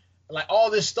 because like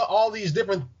all this stuff, all these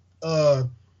different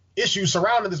issues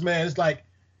surrounding this man, it's like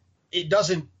it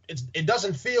doesn't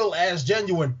feel as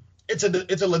genuine. It's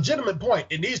a legitimate point.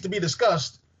 It needs to be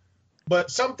discussed, but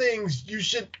some things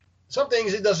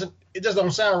it just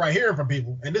don't sound right hearing from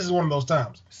people, and this is one of those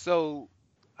times. So,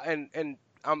 and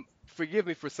forgive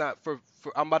me for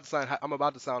I'm about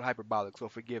to sound hyperbolic, so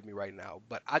forgive me right now.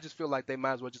 But I just feel like they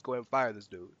might as well just go ahead and fire this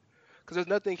dude, because there's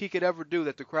nothing he could ever do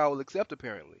that the crowd will accept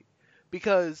apparently,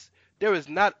 because there's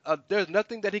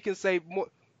nothing that he can say more.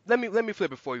 Let me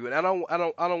flip it for you, and I don't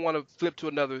want to flip to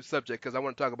another subject because I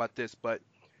want to talk about this. But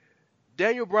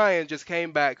Daniel Bryan just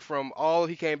came back from all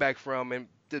he came back from and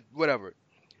did whatever.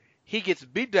 He gets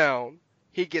beat down,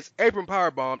 He gets apron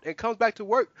powerbombed and comes back to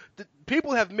work.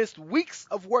 People have missed weeks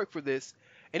of work for this,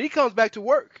 and he comes back to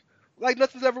work like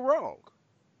nothing's ever wrong.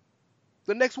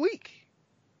 The next week.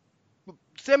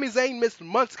 Sami Zayn missed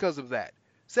months because of that.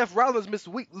 Seth Rollins missed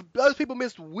weeks. Other people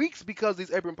missed weeks because of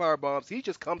these apron power bombs. He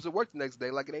just comes to work the next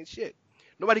day like it ain't shit.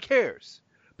 Nobody cares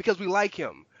because we like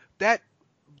him. That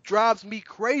drives me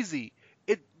crazy.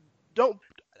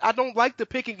 I don't like the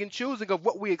picking and choosing of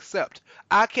what we accept.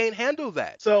 I can't handle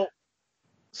that. So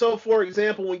for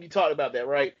example, when you talk about that,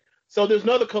 right? So there's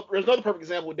another perfect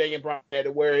example with Daniel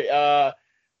Bryan where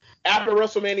after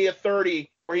WrestleMania 30,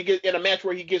 where he gets in a match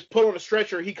where he gets put on a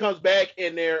stretcher, he comes back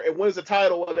in there and wins the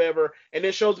title, whatever, and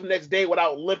then shows up the next day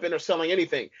without limping or selling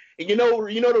anything. And you know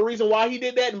the reason why he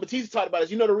did that, and Batista talked about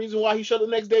this. You know the reason why he showed up the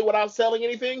next day without selling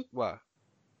anything? Why?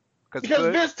 Because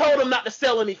Vince told him not to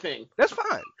sell anything. That's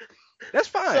fine. That's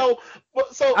fine.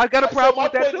 So I got a problem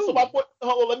with that too. So my point,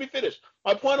 hold on, let me finish.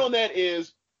 My point on that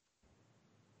is,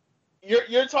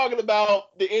 you're talking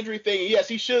about the injury thing. Yes,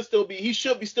 he should still be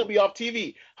off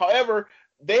TV. However,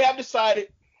 they have decided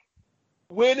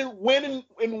when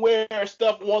and where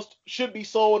stuff should be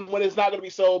sold and when it's not going to be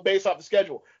sold based off the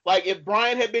schedule. Like if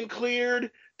Bryan had been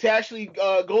cleared to actually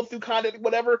go through contact,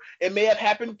 whatever, it may have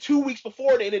happened 2 weeks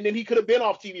before then, and then he could have been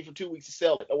off TV for 2 weeks to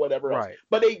sell it or whatever else.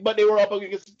 Right. But they were up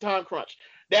against the time crunch.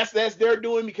 That's their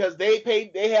doing because they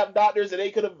have doctors that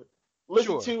they could have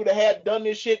listened to that had done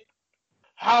this shit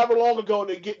however long ago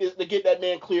to get that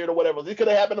man cleared or whatever. It could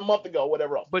have happened a month ago,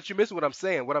 whatever else. But you're missing what I'm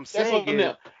saying. What I'm saying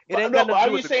is, it ain't nothing to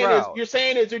do with the crowd. You're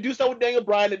saying is they do stuff with Daniel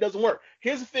Bryan that doesn't work.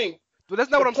 Here's the thing. But that's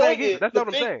not what I'm saying either. That's not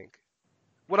what I'm saying.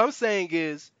 What I'm saying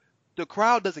is the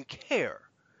crowd doesn't care.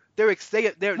 They're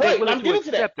willing to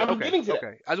accept it. I'm getting to that.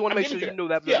 Okay. I just want to make sure you knew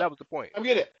that. Yeah. That was the point. I'm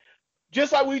getting it.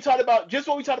 Just like what we talked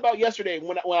about yesterday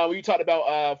when we talked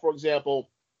about, for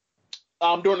example,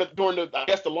 during the I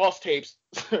guess the Lost tapes,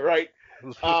 right?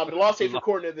 The Lost tapes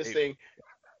recording of this thing,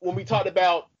 when we talked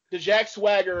about the Jack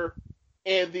Swagger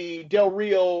and the Del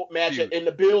Rio match and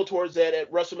the build towards that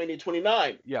at WrestleMania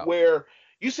 29, where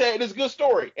you said it's a good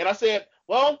story, and I said,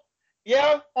 well,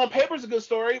 yeah, on paper it's a good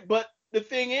story, but the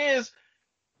thing is,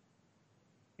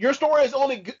 your story is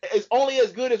only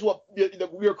as good as what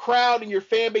your crowd and your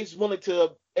fan base is willing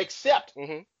to accept.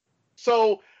 Mm-hmm.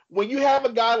 So when you have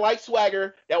a guy like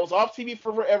Swagger that was off TV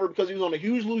for forever because he was on a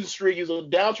huge losing streak, he was on a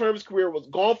downturn of his career, was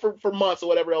gone for months or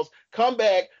whatever else, come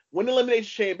back, win the Elimination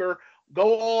Chamber,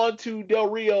 go on to Del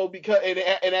Rio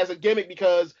and as a gimmick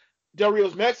because Del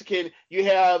Rio's Mexican, you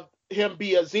have him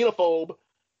be a xenophobe,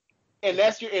 and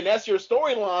that's your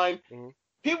storyline. Mm-hmm.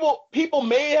 People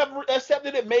may have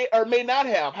accepted it, may or may not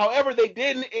have. However, they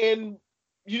didn't, and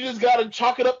you just gotta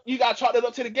chalk it up. You gotta chalk it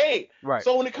up to the game. Right.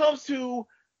 So when it comes to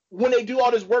when they do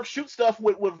all this work shoot stuff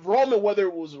with Roman, whether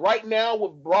it was right now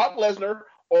with Brock Lesnar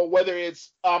or whether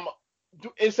it's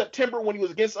in September when he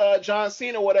was against John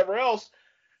Cena or whatever else,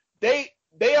 they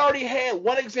already had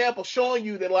one example showing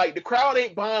you that like the crowd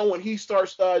ain't buying when he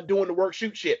starts doing the work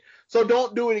shoot shit. So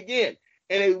don't do it again.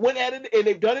 And they went at it and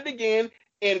they've done it again.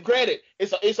 And granted,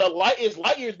 it's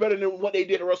light years better than what they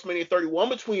did at WrestleMania 31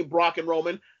 between Brock and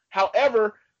Roman.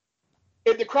 However,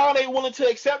 if the crowd ain't willing to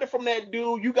accept it from that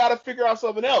dude, you got to figure out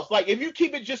something else. Like if you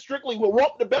keep it just strictly with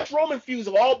the best Roman feuds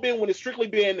have all been when it's strictly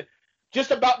been just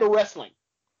about the wrestling.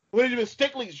 When it's been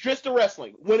strictly just the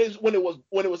wrestling. When it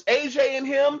was AJ and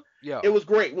him, it was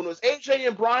great. When it was AJ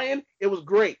and Bryan, it was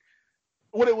great.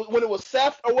 When it was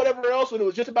Seth or whatever else, when it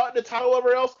was just about the title or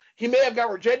whatever else, he may have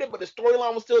got rejected, but the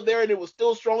storyline was still there and it was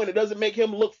still strong and it doesn't make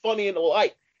him look funny in the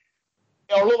light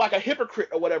or look like a hypocrite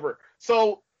or whatever.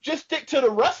 So just stick to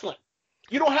the wrestling.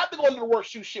 You don't have to go into the work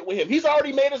shoot shit with him. He's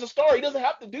already made us a star. He doesn't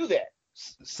have to do that.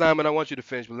 Simon, I want you to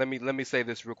finish, but let me say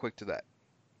this real quick to that.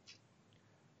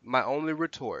 My only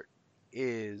retort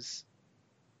is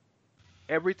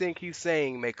everything he's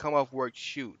saying may come off work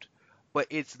shoot, but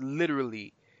it's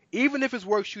literally, even if it's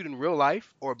work shoot in real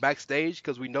life or backstage,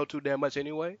 because we know too damn much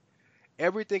anyway,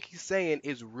 everything he's saying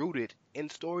is rooted in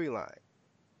storyline.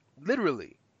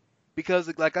 Literally.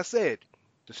 Because, like I said,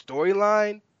 the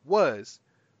storyline was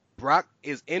Brock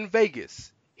is in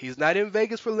Vegas. He's not in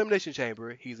Vegas for Elimination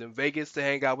Chamber. He's in Vegas to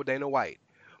hang out with Dana White.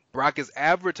 Brock is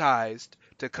advertised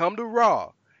to come to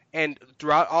Raw, and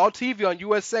throughout all TV on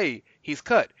USA, he's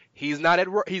cut. He's not at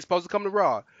Raw. He's supposed to come to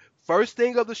Raw. First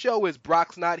thing of the show is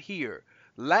Brock's not here.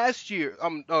 Last year,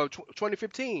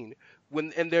 2015,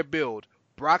 when in their build,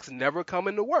 Brock's never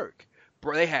coming to work.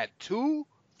 They had 2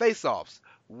 face-offs.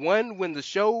 One when the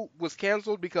show was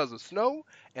canceled because of snow,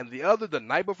 and the other the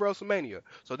night before WrestleMania.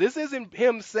 So this isn't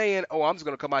him saying, "Oh, I'm just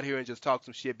gonna come out here and just talk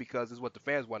some shit because it's what the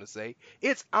fans want to say."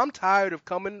 It's I'm tired of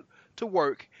coming to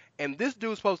work and this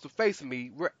dude's supposed to face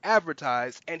me. We're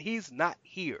advertised and he's not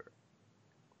here.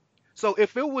 So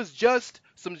if it was just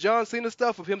some John Cena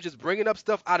stuff of him just bringing up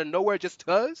stuff out of nowhere just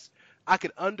cause, I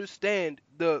could understand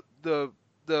the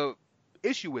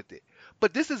issue with it.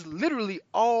 But this is literally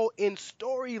all in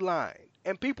storyline,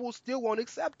 and people still won't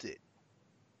accept it,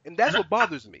 and that's what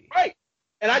bothers me. Right.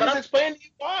 And I just explained to you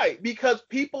why. Because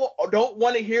people don't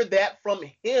want to hear that from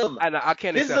him. And I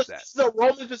can't accept that.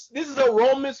 This is a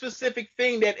Roman specific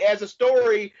thing that, as a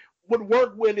story, would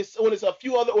work when it's a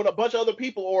few other, when a bunch of other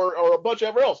people or a bunch of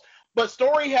everyone else. But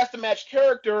story has to match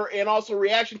character and also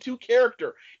reaction to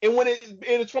character. And when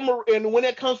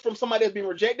it comes from somebody that's been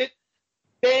rejected,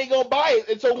 they ain't gonna buy it.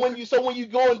 And so when you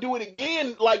go and do it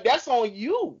again, like, that's on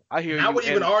you. I hear you. I would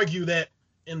even argue that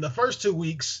in the first 2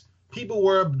 weeks, people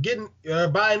were getting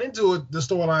buying into the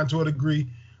storyline to a degree.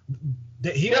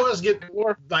 That he was getting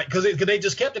like because they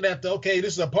just kept it at okay,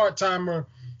 this is a part timer.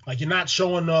 Like, you're not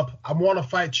showing up. I want to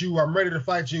fight you. I'm ready to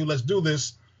fight you. Let's do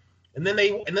this. And then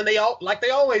they all, like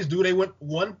they always do, they went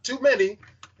one too many,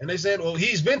 and they said, well,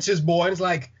 he's Vince's boy. And it's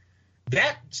like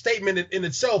that statement in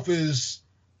itself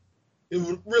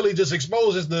it really just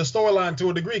exposes the storyline to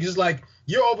a degree. Because it's like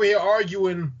you're over here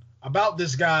arguing about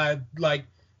this guy, like,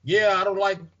 yeah, I don't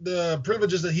like the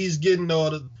privileges that he's getting,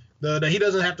 or that he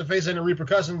doesn't have to face any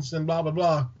repercussions and blah blah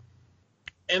blah.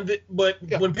 But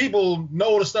when people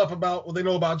know the stuff about what they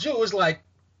know about you, it's like,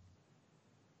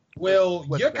 well,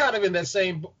 you're kind of in that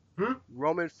same.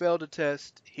 Roman failed the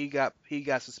test. He got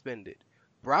suspended.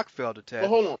 Brock failed the test. Well,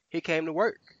 hold on. He came to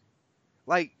work.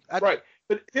 Like, right.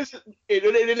 But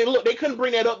look, they couldn't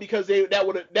bring that up because that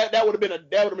would have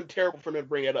been terrible for them to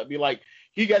bring that up. Be like,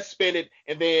 he got suspended,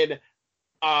 and then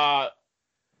I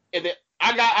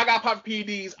got popped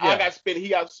PEDs. Yeah. I got suspended. He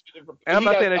got suspended. And I'm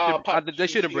not saying they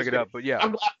shouldn't bring it up, but yeah.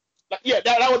 That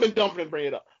would have been dumb for them to bring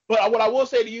it up. But what I will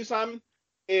say to you, Simon,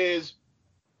 is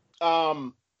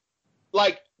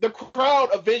like, the crowd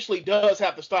eventually does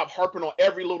have to stop harping on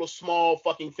every little small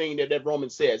fucking thing that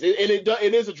Roman says.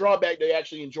 It is a drawback to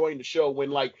actually enjoying the show when,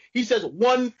 like, he says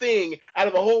one thing out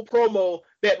of a whole promo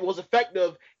that was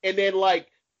effective, and then, like,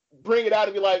 bring it out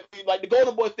and be like the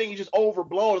Golden Boy thing is just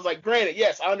overblown. It's like, granted,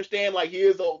 yes, I understand, like, he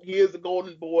is the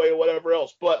Golden Boy or whatever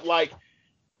else, but, like,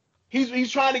 he's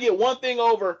trying to get one thing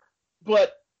over,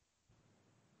 but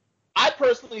I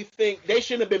personally think they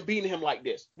shouldn't have been beating him like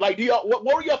this. Like, what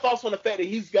were your thoughts on the fact that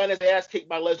he's gotten his ass kicked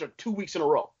by Lesnar 2 weeks in a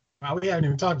row? Wow, we haven't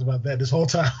even talked about that this whole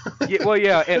time.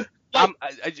 Yeah, and like,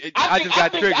 I just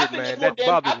got triggered, man. That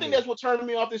bothers me. I think that's what turned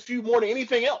me off this feud more than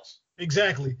anything else.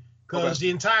 Exactly, because the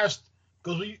entire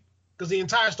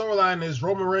storyline is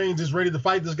Roman Reigns is ready to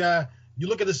fight this guy. You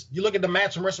look at this. You look at the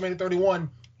match from WrestleMania 31.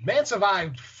 Man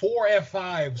survived 4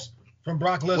 F5s from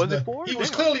Brock Lesnar. Was it 4? He was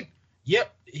clearly.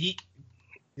 Yep.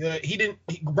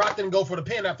 Brock didn't go for the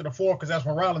pin after the 4th because that's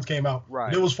when Rollins came out.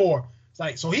 Right. It was 4. It's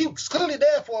like, so he was clearly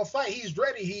there for a fight. He's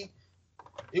ready.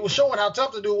 It was showing how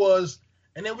tough the dude was.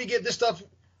 And then we get this stuff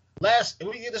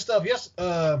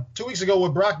 2 weeks ago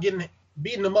with Brock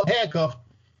beating him up handcuffed.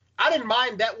 I didn't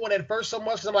mind that one at first so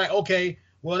much because I'm like, okay,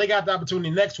 well, they got the opportunity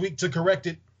next week to correct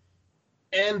it.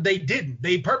 And they didn't.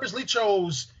 They purposely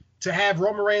chose to have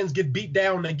Roman Reigns get beat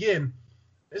down again.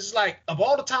 This is like, of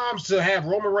all the times to have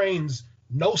Roman Reigns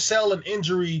no sell an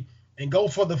injury and go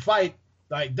for the fight,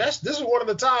 like, this is one of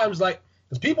the times, like,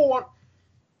 because people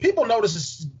know this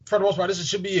is, for the most part, this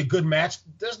should be a good match.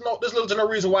 There's little to no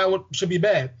reason why it should be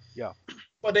bad. Yeah.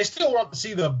 But they still want to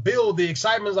see the build, the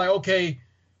excitement. Is like, okay,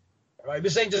 like,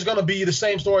 this ain't just gonna be the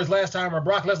same story as last time, or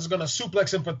Brock Lesnar's gonna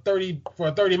suplex him for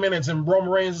 30 minutes, and Roman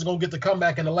Reigns is gonna get the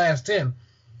comeback in the last 10.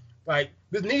 Like,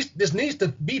 this needs to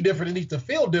be different. It needs to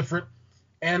feel different.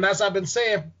 And as I've been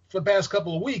saying for the past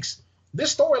couple of weeks,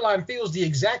 this storyline feels the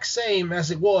exact same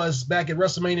as it was back at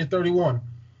WrestleMania 31.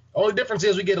 Only difference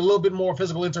is we get a little bit more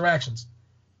physical interactions,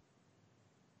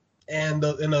 and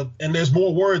there's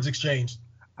more words exchanged.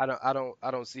 I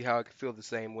don't see how it could feel the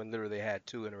same when literally they had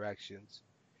 2 interactions.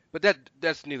 But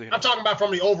that's neither here. I'm talking about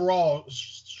from the overall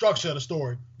structure of the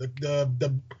story.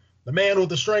 The man with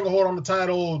the stranglehold on the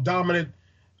title, dominant,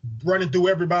 running through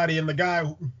everybody, and the guy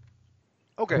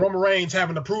Roman Reigns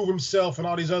having to prove himself and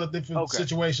all these other different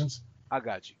situations. I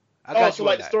got you. So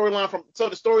like the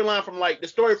storyline from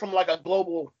like a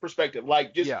global perspective,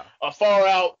 like just a far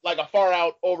out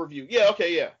overview. Yeah,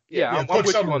 I'm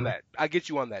with you on that. I get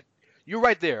you on that. You're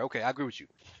right there. Okay, I agree with you.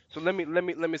 So let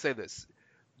me say this.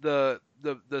 The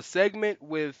segment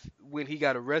with when he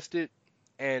got arrested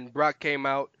and Brock came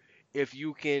out, if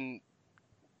you can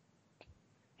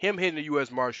him hitting the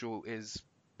U.S. Marshal is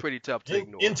pretty tough to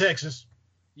ignore. In Texas.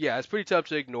 Yeah, it's pretty tough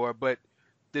to ignore, but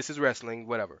this is wrestling,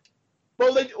 whatever.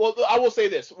 Well, I will say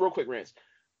this real quick, Rance.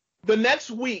 The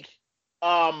next week,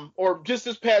 or just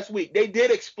this past week, they did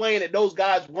explain that those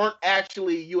guys weren't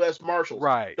actually U.S. Marshals.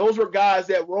 Right. Those were guys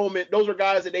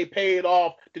that they paid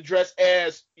off to dress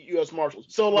as U.S. Marshals.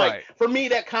 So, like, Right. for me,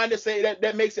 that kind of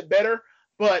that makes it better.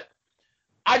 But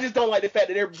I just don't like the fact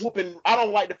that they're whooping. I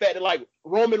don't like the fact that, like,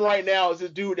 Roman right now is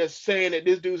this dude that's saying that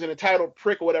this dude's an entitled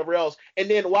prick or whatever else. And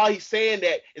then while he's saying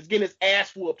that, is getting his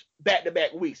ass whooped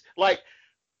back-to-back weeks. Like,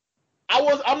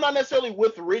 I'm not necessarily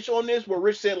with Rich on this, where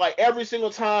Rich said, like, every single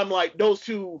time, like, those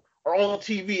two are on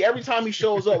TV, every time he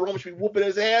shows up, Roman should be whooping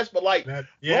his ass. But, like, that'd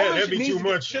be too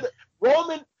much.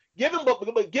 Roman, given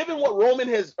what Roman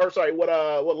has, or sorry, what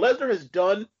Lesnar has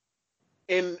done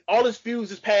in all his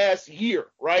feuds this past year,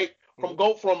 right?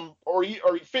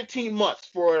 Or 15 months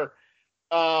for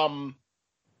or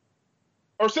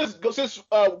since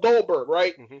Goldberg,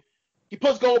 right? Mm-hmm. He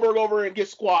puts Goldberg over and gets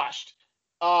squashed.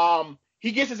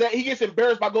 He gets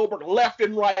embarrassed by Goldberg left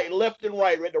and right.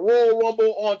 Right? The Royal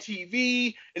Rumble on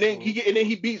TV, and then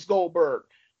he beats Goldberg.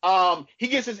 He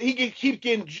keeps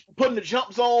getting put in the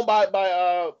jump zone by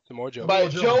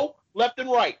Joe left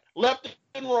and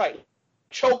right,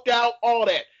 choked out, all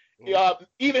that.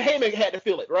 Even Heyman had to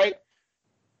feel it, right?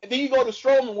 And then you go to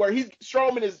Strowman, where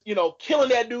Strowman is, killing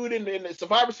that dude in the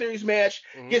Survivor Series match,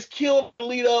 gets killed in the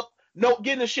lead up,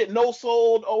 getting the shit no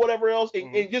sold or whatever else,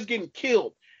 and just getting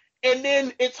killed. And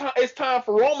then it's time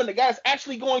for Roman, the guy's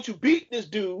actually going to beat this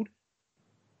dude,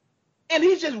 and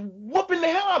he's just whooping the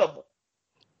hell out of him.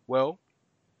 Well,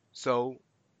 so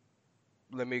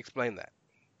let me explain that.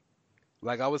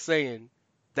 Like I was saying,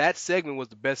 that segment was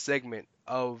the best segment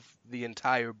of the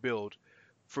entire build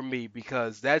for me,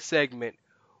 because that segment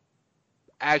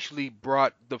actually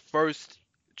brought the first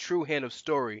true hint of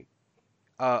story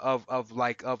of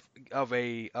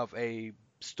a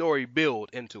story build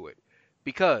into it,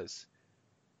 because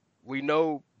we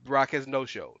know Brock has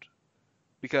no-showed,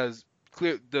 because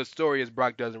the story is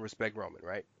Brock doesn't respect Roman,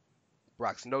 right?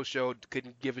 Brock's no-showed,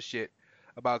 couldn't give a shit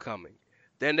about coming.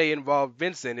 Then they involve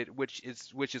Vince in it, which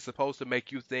is supposed to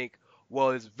make you think,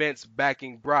 well, is Vince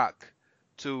backing Brock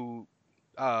to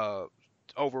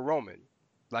over Roman?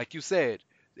 Like you said,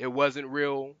 it wasn't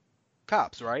real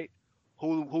cops, right?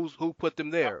 Who put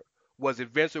them there? Was it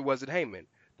Vince or was it Heyman?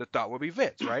 The thought would be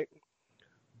Vince, right?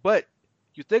 But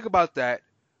you think about that,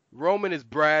 Roman is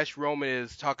brash. Roman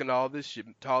is talking all this shit,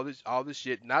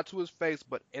 not to his face,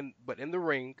 but in the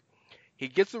ring. He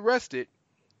gets arrested,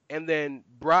 and then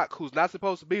Brock, who's not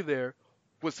supposed to be there,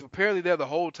 was apparently there the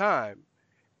whole time,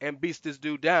 and beats this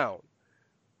dude down.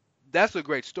 That's a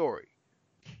great story.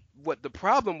 What the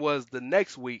problem was, the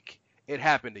next week it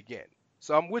happened again.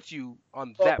 So I'm with you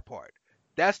on that part.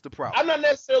 That's the problem.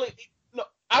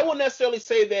 I won't necessarily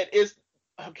say that it's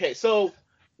okay. So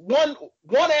one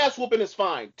ass whooping is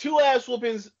fine. Two ass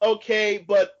whoopings, okay,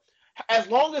 but as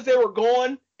long as they were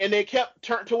going and they kept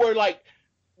turn to where, like,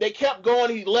 they kept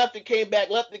going, he left and came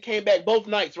back both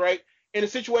nights, right? In a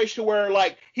situation where,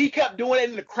 like, he kept doing it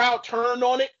and the crowd turned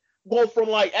on it, going from,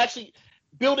 like, actually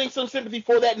building some sympathy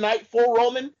for that night for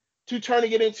Roman to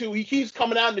turning it into, he keeps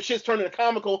coming out and the shit's turning to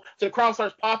comical, so the crowd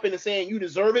starts popping and saying, you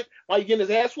deserve it, while you're getting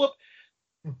his ass whooped.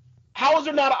 How is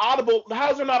there not an audible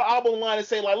line to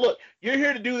say, like, look, you're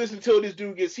here to do this until this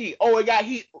dude gets heat. Oh, it got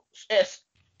heat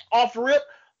off the rip?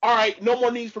 All right, no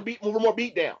more needs for more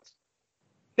beatdowns.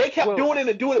 They kept doing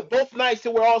it both nights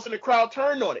to where all of a sudden the crowd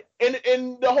turned on it.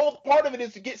 And the whole part of it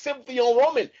is to get sympathy on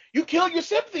Roman. You killed your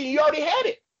sympathy. You already had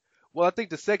it. Well, I think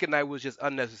the second night was just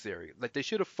unnecessary. Like, they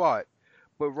should have fought,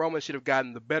 but Roman should have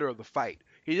gotten the better of the fight.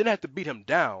 He didn't have to beat him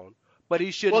down, but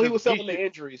he should. Well, he was selling the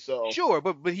injury, so. Sure,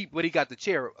 but he got the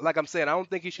chair. Like I'm saying, I don't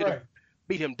think he should have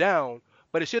beat him down,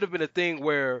 but it should have been a thing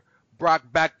where Brock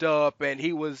backed up and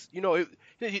he was,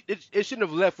 it shouldn't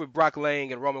have left with Brock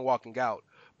laying and Roman walking out.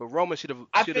 But Roman shouldn't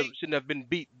have been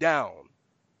beat down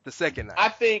the second night. I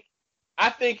think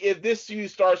if this feud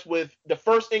starts with the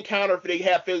first encounter they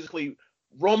have physically,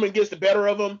 Roman gets the better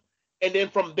of him, and then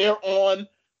from there on,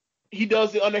 he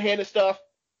does the underhanded stuff,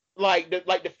 like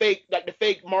the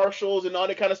fake marshals and all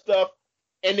that kind of stuff,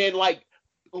 and then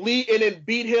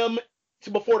beat him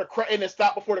and then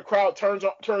stop before the crowd turns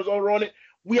over on it.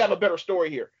 We have a better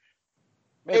story here.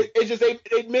 It's just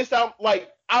they missed out. Like,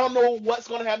 I don't know what's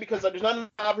going to happen, because there's nothing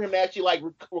for him to actually, like,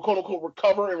 quote unquote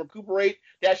recover and recuperate,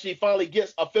 to actually finally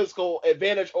get a physical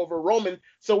advantage over Roman.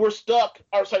 So we're stuck,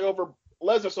 over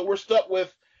Lesnar. So we're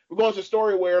going to a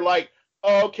story where, like,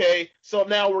 okay, so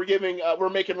now we're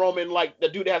making Roman like the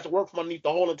dude that has to work from underneath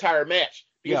the whole entire match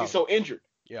because he's so injured.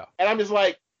 Yeah. And I'm just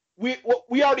like, we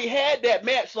already had that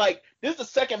match. Like, this is the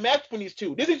second match between these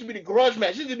two. This needs to be the grudge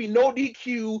match. This needs to be no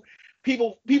DQ.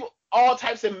 People, all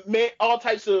types of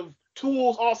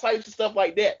tools, all types of stuff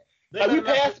like that. Like, we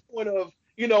passed the point of,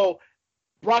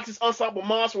 Brock's this unstoppable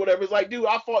monster, or whatever. It's like, dude,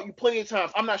 I fought you plenty of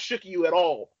times. I'm not shooking you at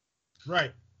all.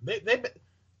 Right.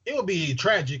 It would be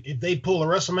tragic if they pull a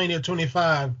WrestleMania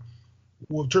 25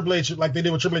 with Triple H like they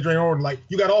did with Triple H and Orton. Like,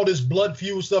 you got all this blood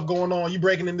feud stuff going on. You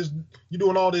breaking in this, you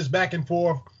doing all this back and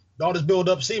forth, all this build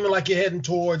up, seeming like you're heading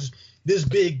towards this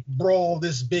big brawl,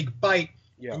 this big fight.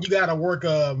 Yeah. And you gotta work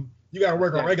a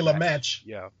regular match.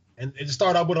 Yeah. And it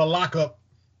start out with a lockup.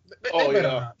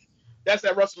 Not. That's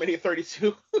that WrestleMania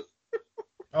 32.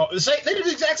 Oh, they did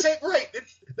the exact same. Right.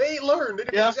 They learned. They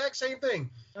did the exact same thing.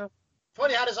 Yeah.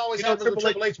 Funny how this always happens with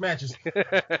Triple H matches.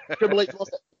 Triple H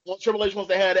wants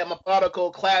to have that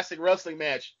methodical classic wrestling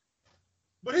match.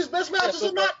 But his best matches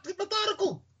are not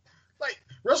methodical. Like,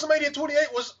 WrestleMania 28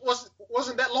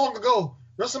 wasn't that long ago.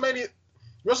 WrestleMania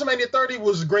 30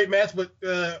 was a great match, but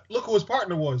look who his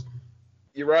partner was.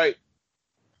 You're right.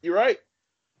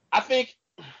 I think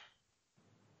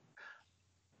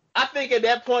at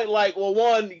that point, like, well,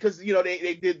 one, because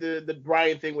they did the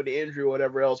Bryan thing with the injury or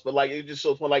whatever else, but like, it just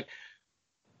shows like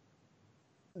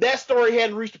that story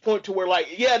hadn't reached a point to where,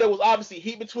 like, yeah, there was obviously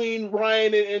heat between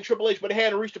Bryan and Triple H, but it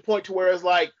hadn't reached a point to where it's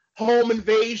like home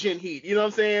invasion heat. You know what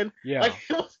I'm saying? Yeah. Like,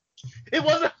 it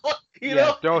wasn't.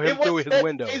 Throw him through his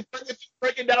window. He's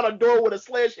breaking down a door with a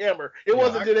sledgehammer. It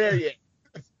wasn't there yet.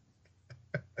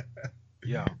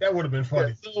 Yeah, that would have been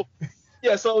funny.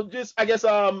 So just I guess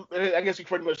we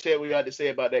pretty much said what we had to say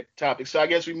about that topic. So I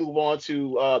guess we move on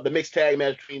to the mixed tag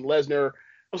match between Lesnar.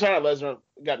 I'm sorry, not Lesnar.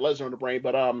 Got Lesnar on the brain,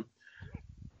 but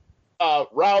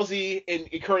Rousey and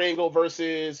Kurt Angle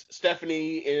versus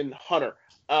Stephanie and Hunter.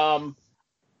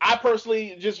 I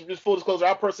personally, just full disclosure,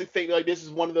 I personally think like this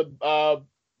is one of the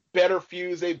better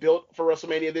feuds they built for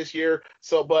WrestleMania this year.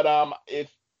 So, but if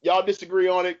y'all disagree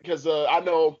on it, because I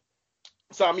know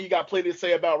Simon, you got plenty to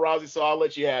say about Rousey, so I'll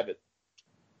let you have it.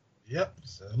 Yep.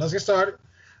 So let's get started.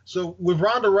 So with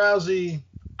Ronda Rousey,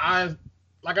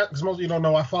 because most of you don't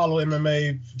know, I follow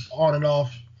MMA on and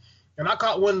off, and I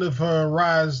caught wind of her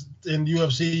rise in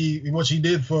UFC and what she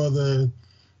did for the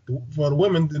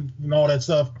women and all that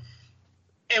stuff.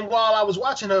 And while I was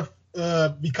watching her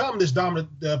become this dominant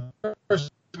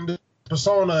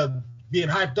persona, being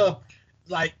hyped up,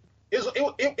 like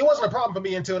it wasn't a problem for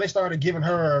me until they started giving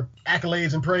her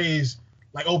accolades and praise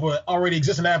like over already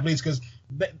existing athletes, because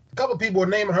a couple of people were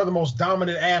naming her the most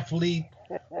dominant athlete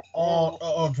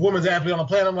of women's athlete on the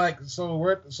planet. I'm like,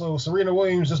 so Serena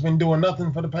Williams just been doing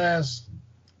nothing for the past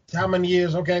how many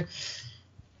years? Okay,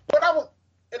 but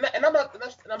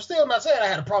I'm still not saying I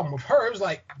had a problem with her. It was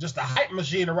like just a hype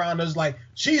machine around us. Like,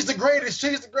 she's the greatest.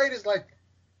 Like,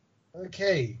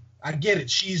 okay, I get it.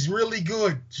 She's really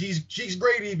good. She's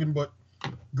great even, but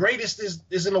greatest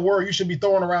isn't a word you should be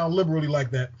throwing around liberally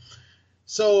like that.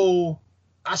 So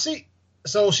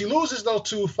so she loses those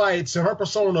two fights, and her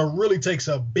persona really takes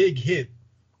a big hit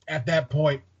at that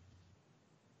point,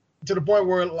 to the point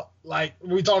where, like,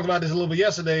 we talked about this a little bit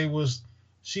yesterday, was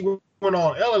she went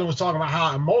on Ellen and was talking about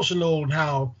how emotional and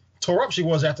how tore up she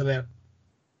was after that.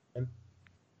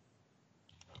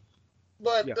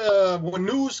 But when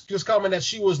news was coming that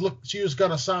she was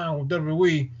going to sign with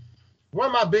WWE, one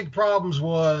of my big problems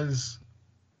was,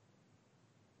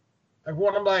 like,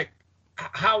 one, I'm like,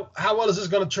 how well is this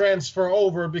going to transfer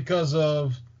over because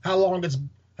of how long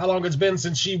it's been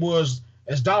since she was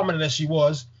as dominant as she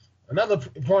was. Another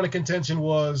point of contention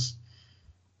was,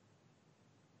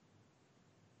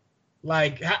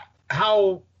 like,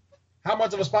 how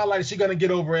much of a spotlight is she going to get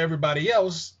over everybody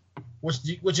else, which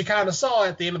you kind of saw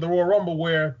at the end of the Royal Rumble,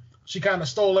 where she kind of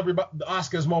stole the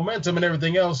Oscars momentum and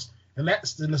everything else, and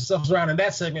the stuff surrounding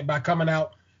that segment by coming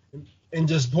out and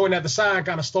just pointing at the sign,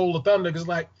 kind of stole the thunder, because,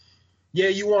 like, yeah,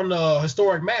 you won a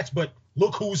historic match, but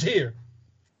look who's here.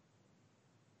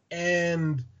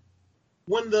 And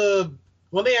when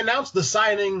they announced the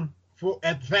signing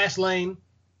at Fastlane,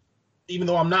 even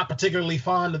though I'm not particularly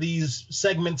fond of these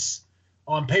segments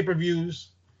on pay-per-views,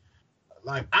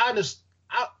 like, I knew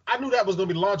that was going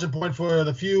to be the launching point for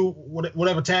the feud,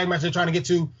 whatever tag match they're trying to get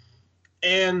to.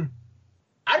 And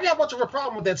I didn't have much of a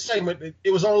problem with that segment.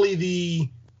 It was only the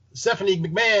Stephanie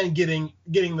McMahon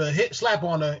getting the hit slap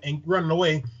on her and running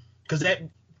away, because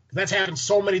that's happened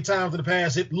so many times in the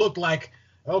past. It looked like,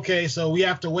 okay, so we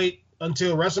have to wait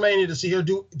until WrestleMania to see her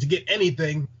to get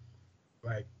anything,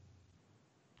 right?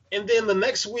 And then the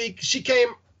next week she came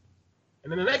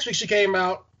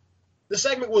out. The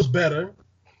segment was better,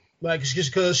 like,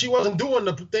 because she wasn't doing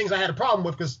the things I had a problem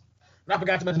with. Because, and I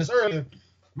forgot to mention this earlier,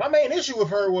 My main issue with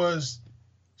her was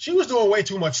she was doing way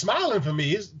too much smiling for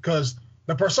me, because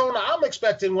the persona I'm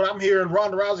expecting when I'm hearing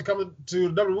Ronda Rousey coming to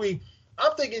WWE,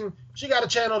 I'm thinking she got to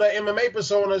channel that MMA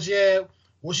persona she had.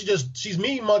 Well, she's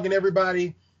mean mugging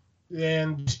everybody,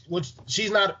 and which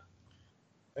she's not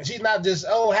just,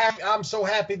 oh, happy, I'm so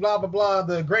happy, blah blah blah,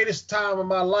 the greatest time of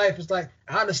my life. It's like,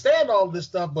 I understand all this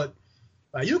stuff, but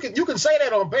you can say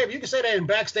that on paper, you can say that in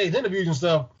backstage interviews and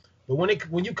stuff, but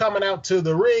when you coming out to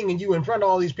the ring and you in front of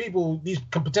all these people, these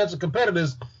potential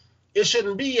competitors, it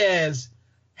shouldn't be as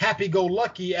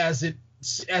happy-go-lucky as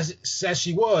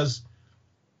she was.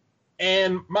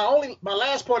 And my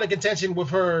last point of contention with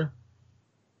her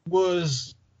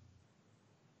was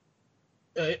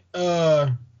what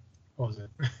was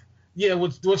it? Yeah,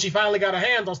 when she finally got her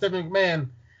hands on Stephanie McMahon,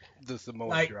 The Samoa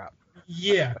like, drop.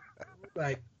 yeah,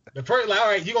 like the first, like, all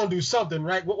right, you're gonna do something,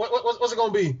 right? What's it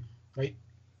gonna be, right?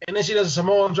 And then she does a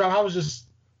Samoan drop. I was just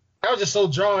so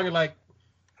jarring, and like,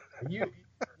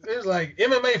 it's like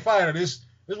MMA fighter. This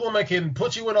woman can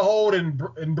put you in a hold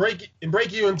and break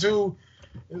you in two.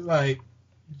 It's like,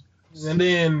 and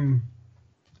then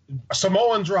a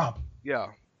Samoan drop. Yeah.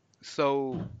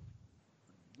 So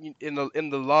in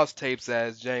the lost tapes,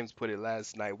 as James put it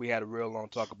last night, we had a real long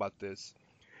talk about this.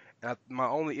 And my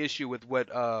only issue with what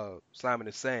Simon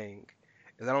is saying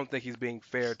is I don't think he's being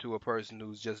fair to a person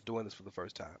who's just doing this for the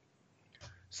first time.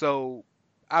 So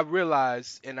I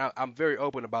realize, and I'm very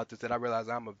open about this, that I realize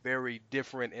I'm a very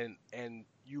different and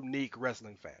unique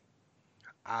wrestling fan.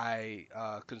 I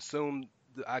consume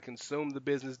the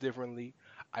business differently.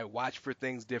 I watch for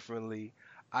things differently.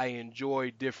 I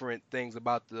enjoy different things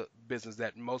about the business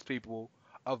that most people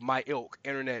of my ilk,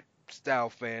 internet style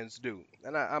fans, do,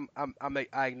 and I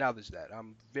acknowledge that.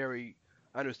 I'm very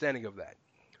understanding of that.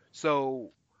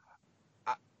 So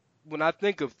I, when I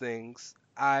think of things,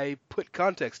 I put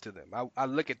context to them. I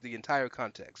look at the entire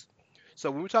context.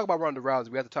 So when we talk about Ronda Rousey,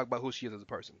 we have to talk about who she is as a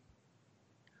person.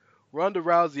 Ronda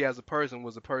Rousey as a person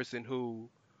was a person who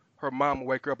her mom would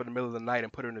wake her up in the middle of the night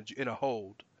and put her in a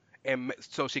hold, and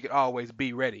so she could always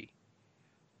be ready.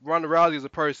 Ronda Rousey is a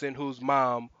person whose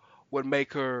mom would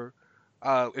make her,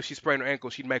 if she sprained her ankle,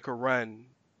 she'd make her run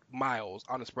miles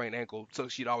on a sprained ankle so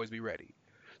she'd always be ready.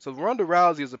 So Ronda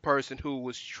Rousey is a person who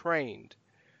was trained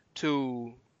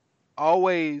to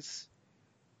always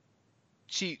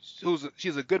she's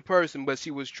a good person, but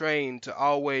she was trained to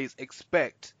always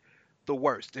expect the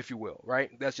worst, if you will,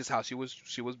 right? That's just how she was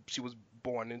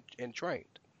born and trained.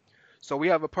 So we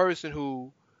have a person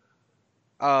who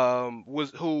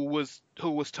was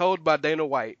told by Dana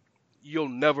White, you'll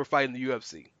never fight in the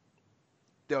UFC.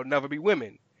 There'll never be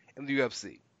women in the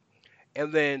UFC.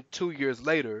 And then 2 years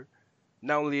later,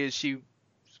 not only is she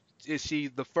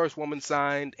the first woman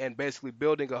signed and basically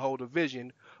building a whole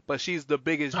division, but she's the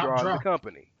biggest Top draw in the drop.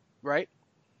 company, right?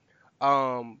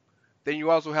 Um, then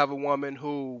you also have a woman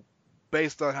who,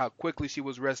 based on how quickly she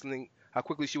was wrestling, how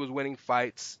quickly she was winning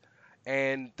fights,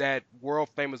 and that world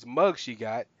famous mug she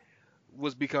got,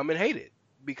 was becoming hated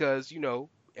because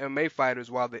MMA fighters,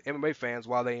 MMA fans,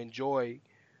 while they enjoy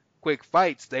quick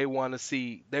fights, they want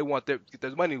get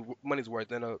their money's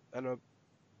worth in a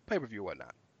pay per view or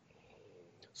whatnot.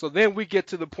 So then we get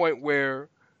to the point where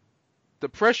the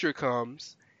pressure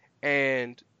comes,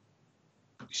 and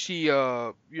she,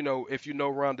 if you know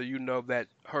Ronda, you know that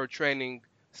her training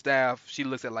staff, she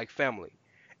looks at like family,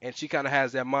 and she kind of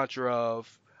has that mantra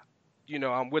of,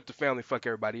 I'm with the family, fuck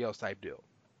everybody else type deal.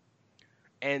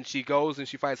 And she goes and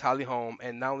she fights Holly Holm,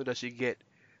 and not only does she get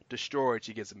destroyed,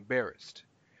 she gets embarrassed.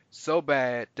 So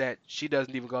bad that she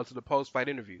doesn't even go to the post-fight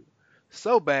interview.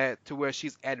 So bad to where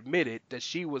she's admitted that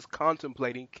she was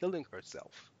contemplating killing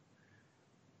herself.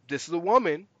 This is a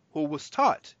woman who was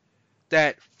taught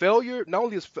that failure not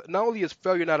only is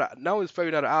failure not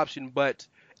an option, but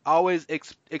always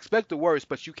expect the worst,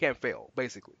 but you can't fail.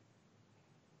 Basically,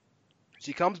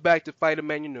 she comes back to fight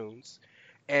Emmanuel Nunes,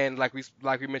 and like we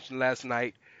mentioned last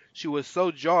night, she was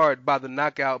so jarred by the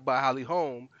knockout by Holly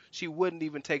Holm, she wouldn't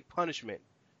even take punishment.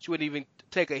 She wouldn't even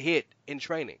take a hit in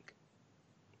training.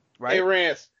 Hey, Right?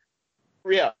 Rance.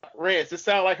 Yeah, Rance. It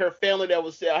sounded like her family that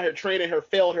was out here training her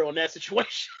failed her on that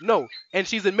situation. No, and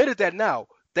she's admitted that now.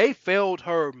 They failed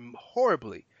her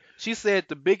horribly. She said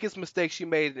the biggest mistake she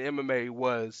made in MMA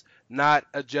was not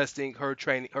adjusting her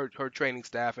training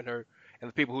staff and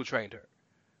the people who trained her.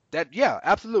 That, yeah,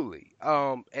 absolutely.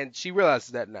 And she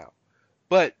realizes that now.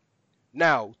 But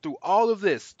now, through all of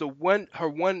this,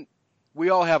 we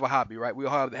all have a hobby, right? We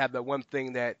all have that one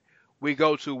thing that we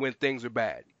go to when things are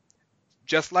bad.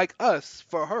 Just like us,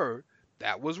 for her,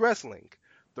 that was wrestling.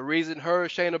 The reason her,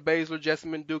 Shayna Baszler,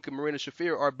 Jessamine Duke, and Marina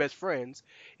Shafir are best friends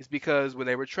is because when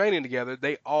they were training together,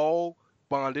 they all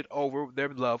bonded over their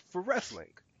love for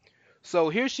wrestling. So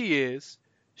here she is.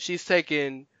 She's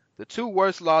taken the two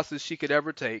worst losses she could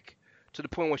ever take to the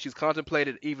point where she's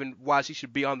contemplated even why she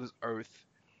should be on this earth.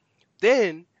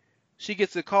 Then she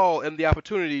gets a call and the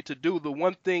opportunity to do the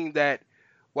one thing that,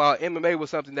 while MMA was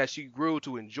something that she grew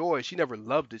to enjoy, she never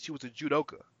loved it. She was a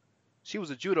judoka. She was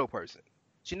a judo person.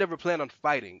 She never planned on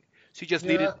fighting. She just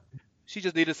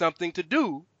needed something to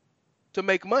do to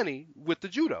make money with the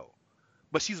judo.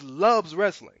 But she loves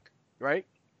wrestling, right?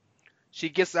 She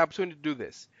gets the opportunity to do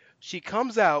this. She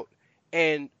comes out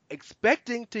and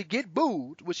expecting to get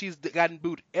booed, which she's gotten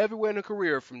booed everywhere in her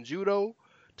career, from judo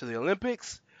to the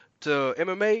Olympics to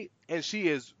MMA, and she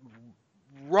is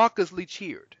raucously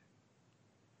cheered.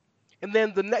 And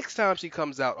then the next time she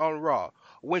comes out on Raw,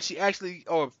 when she actually,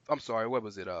 I'm sorry, what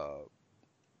was it?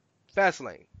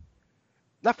 Fastlane.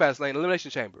 Not Fastlane,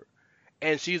 Elimination Chamber.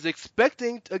 And she's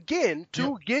expecting, again,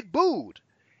 to get booed.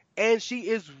 And she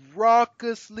is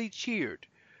raucously cheered.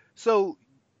 So,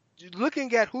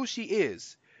 looking at who she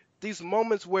is, these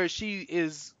moments where she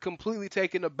is completely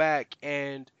taken aback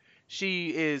and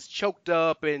she is choked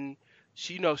up and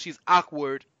she's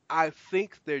awkward, I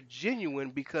think they're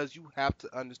genuine because you have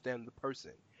to understand the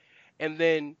person. And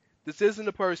then this isn't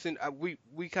a person.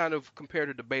 We kind of compared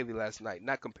her to Bayley last night.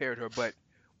 Not compared her, but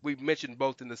we mentioned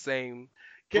both in the same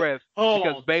breath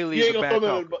because Bayley is a bad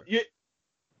talker.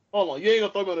 Hold on, you ain't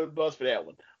gonna throw me under the bus for that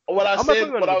one. What I was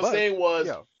saying was,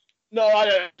 yeah.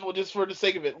 No, just for the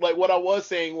sake of it, like what I was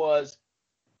saying was,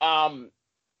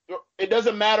 it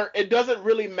doesn't matter. It doesn't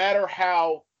really matter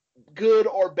how good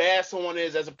or bad someone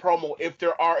is as a promo if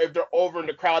they're over and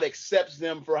the crowd accepts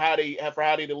them for how they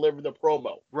deliver the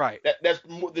promo. Right. That's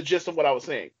the gist of what I was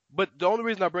saying. But the only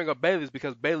reason I bring up Bayley is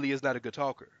because Bayley is not a good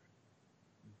talker.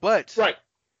 But right.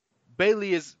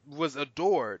 Bayley was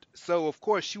adored, so of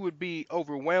course she would be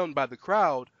overwhelmed by the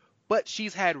crowd, but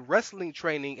she's had wrestling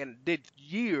training and did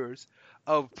years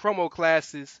of promo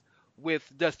classes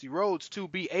with Dusty Rhodes to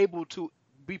be able to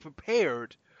be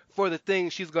prepared for the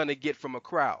things she's going to get from a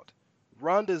crowd.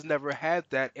 Ronda's never had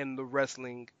that in the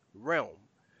wrestling realm.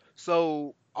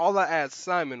 So all I asked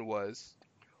Simon was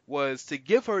to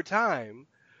give her time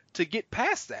to get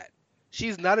past that.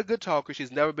 She's not a good talker.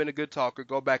 She's never been a good talker.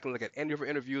 Go back and look at any of her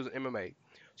interviews in MMA.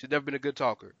 She's never been a good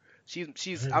talker. I'm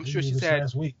sure she's had.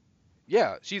 Last week.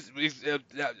 Yeah,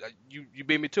 you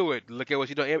beat me to it. Look at what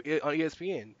she done on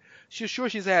ESPN.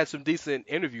 She's had some decent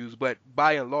interviews, but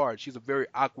by and large, she's a very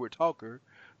awkward talker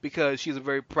because she's a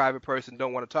very private person.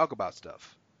 Don't want to talk about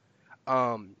stuff.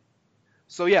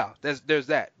 So yeah, there's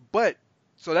that. But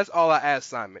so that's all I asked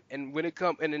Simon. And when it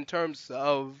comes and in terms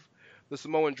of the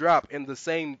Samoan drop in the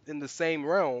same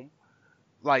realm,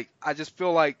 like I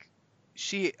feel like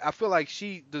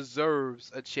she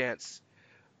deserves a chance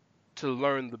to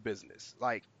learn the business.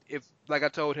 Like I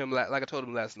told him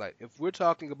last night, if we're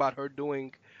talking about her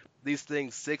doing these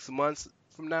things 6 months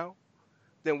from now,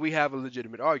 then we have a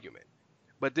legitimate argument.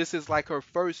 But this is like her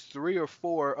first 3 or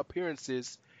 4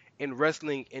 appearances in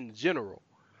wrestling in general.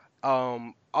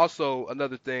 Also,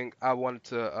 another thing I wanted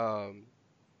to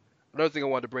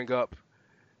bring up.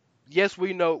 Yes,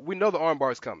 we know the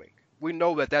armbar is coming. We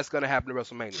know that that's going to happen at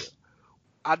WrestleMania.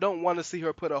 I don't want to see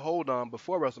her put a hold on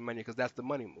before WrestleMania because that's the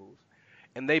money move.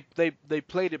 And they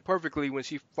played it perfectly when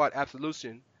she fought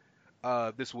Absolution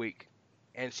this week.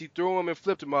 And she threw him and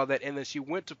flipped him all that. And then she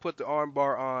went to put the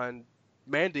armbar on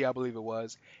Mandy, I believe it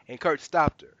was, and Kurt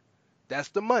stopped her. That's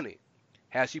the money.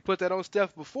 Has she put that on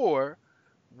Steph before?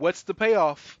 What's the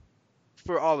payoff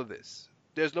for all of this?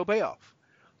 There's no payoff.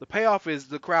 The payoff is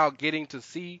the crowd getting to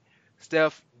see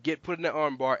Steph get put in the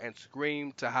armbar and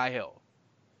scream to high hell.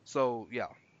 So, yeah.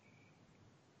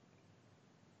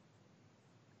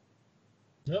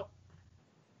 Yep.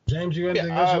 James, you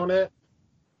anything else on that?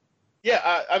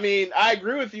 Yeah, I mean, I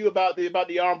agree with you about the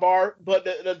armbar, but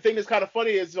the thing that's kind of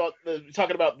funny is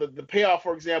talking about the payoff,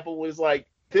 for example, was like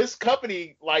this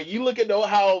company, like you look at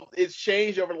how it's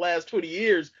changed over the last 20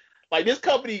 years. Like this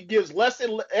company gives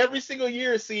every single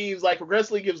year, it seems like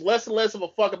progressively gives less and less of a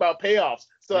fuck about payoffs.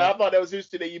 So I thought that was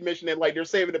interesting that you mentioned that like they're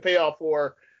saving the payoff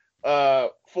for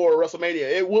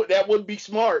WrestleMania. That would be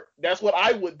smart. That's what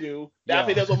I would do. I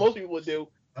think that's what most people would do.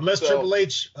 Unless Triple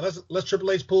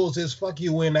H pulls his fuck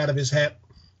you win out of his hat,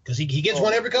 because he gets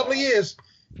one every couple of years.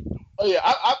 Oh yeah,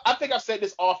 I think I said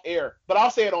this off air, but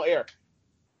I'll say it on air.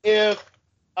 If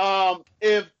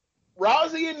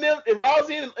Rousey and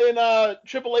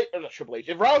Triple H, or not Triple H,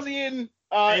 if Rousey and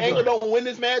Angle don't win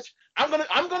this match, I'm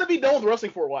gonna be done with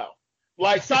wrestling for a while.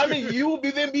 Like Simon, you will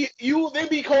then be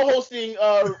co-hosting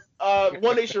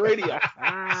One Nation Radio.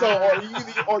 So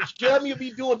or Jeremy will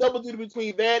be doing double duty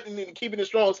between that and then keeping it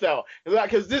strong style.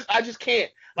 Because this I just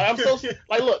can't. Like I'm so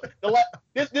like look,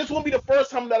 this won't be the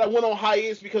first time that I went on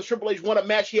hiatus because Triple H won a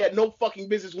match he had no fucking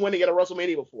business winning at a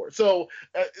WrestleMania before. So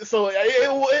it's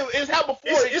happened before.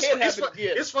 It can't happen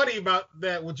again. It's funny about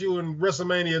that with you in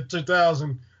WrestleMania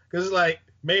 2000 because it's like,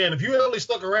 man, if you had only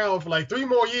stuck around for like 3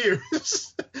 more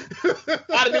years, I'd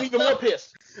have been even more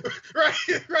pissed. Right.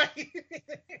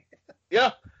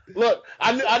 Yeah. Look,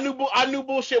 I knew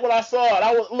bullshit when I saw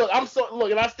it.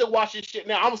 And I still watch this shit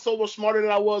now. I'm so much smarter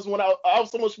than I was when I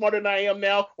was so much smarter than I am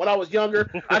now when I was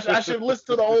younger. I should listen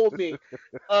to the old me.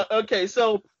 Okay,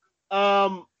 so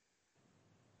I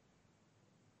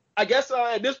guess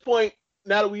at this point,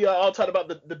 now that we all talked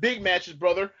about the big matches,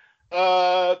 brother,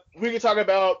 we can talk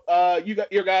about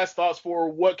your guys' thoughts for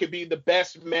what could be the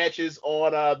best matches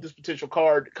on this potential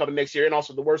card coming next year, and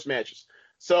also the worst matches.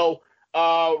 So,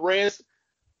 Rance,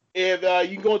 if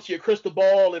you can go into your crystal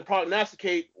ball and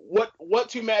prognosticate, what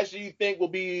 2 matches do you think will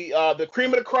be the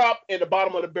cream of the crop and the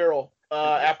bottom of the barrel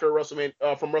after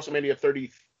WrestleMania from WrestleMania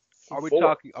 34? Are we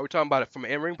talking about it from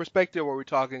an in-ring perspective, or are we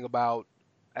talking about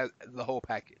the whole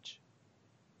package?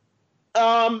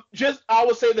 Just I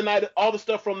would say all the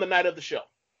stuff from the night of the show.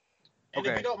 And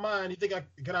if you don't mind,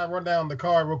 can I run down the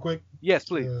card real quick? Yes,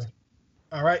 please.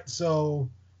 All right, so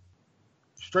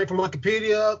straight from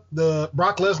Wikipedia, the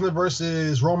Brock Lesnar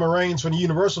versus Roman Reigns for the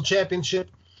Universal Championship,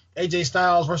 AJ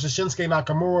Styles versus Shinsuke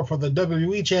Nakamura for the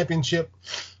WWE Championship,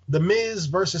 The Miz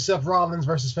versus Seth Rollins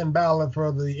versus Finn Balor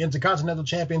for the Intercontinental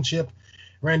Championship,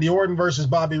 Randy Orton versus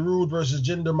Bobby Roode versus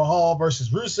Jinder Mahal versus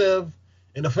Rusev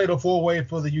in the Fatal 4-Way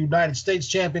for the United States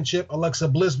Championship, Alexa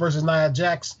Bliss versus Nia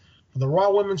Jax for the Raw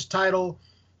Women's title,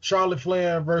 Charlotte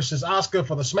Flair versus Asuka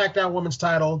for the SmackDown Women's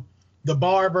title, The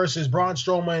Bar versus Braun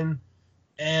Strowman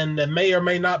and the may or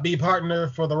may not be partner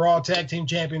for the Raw Tag Team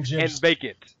Championships. And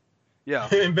vacant. Yeah.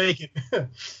 And vacant. The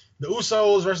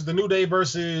Usos versus the New Day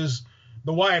versus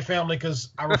the Wyatt family, because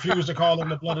I refuse to call them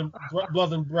the Blood and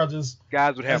Brothers.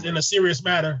 Guys would have in a serious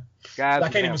matter. Guys, I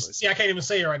can't even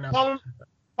say it right now. Call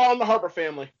them the Harper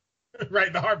family.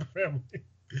 Right, the Harper family.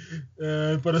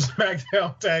 For the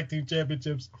SmackDown Tag Team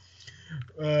Championships.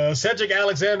 Cedric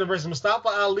Alexander versus Mustafa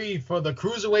Ali for the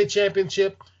Cruiserweight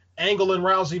Championship. Angle and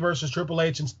Rousey versus Triple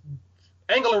H.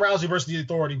 Angle and Rousey versus The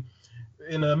Authority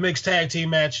in a mixed tag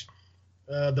team match.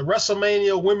 The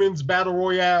WrestleMania Women's Battle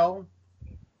Royale.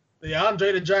 The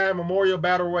Andre the Giant Memorial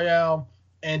Battle Royale.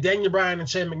 And Daniel Bryan and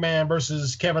Shane McMahon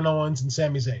versus Kevin Owens and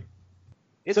Sami Zayn.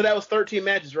 So that was 13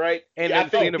 matches, right? And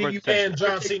and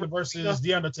John Cena versus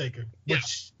The Undertaker,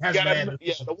 which hasn't been.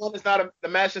 Yeah, the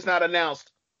match is not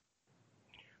announced.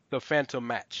 The Phantom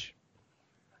match.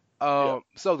 So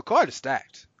the card is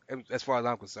stacked, as far as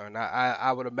I'm concerned.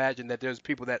 I would imagine that there's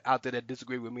people out there that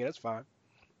disagree with me. That's fine.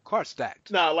 Card stacked.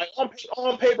 Nah, like on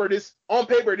paper, this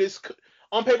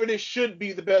should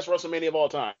be the best WrestleMania of all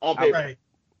time. On paper. Right.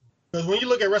 Because when you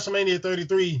look at WrestleMania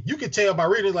 33, you can tell by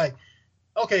reading like,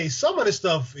 okay, some of this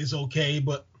stuff is okay,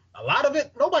 but a lot of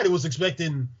it, nobody was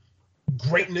expecting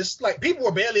greatness. Like, people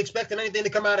were barely expecting anything to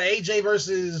come out of AJ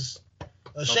versus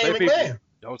Shane McMahon.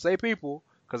 Don't say people,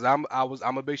 because I'm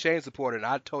a big Shane supporter, and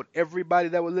I told everybody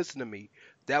that would listen to me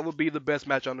that would be the best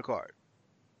match on the card.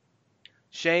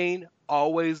 Shane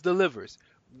always delivers.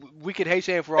 We could hate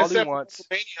Shane for all he wants.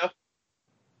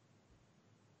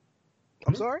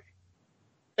 I'm sorry?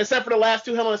 Except for the last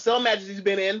 2 Hell in a Cell matches he's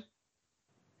been in.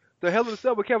 The Hell in a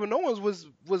Cell with Kevin Owens was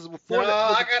before. No,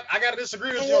 I got to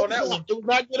disagree with you on that one. It was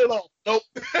not good at all. Nope.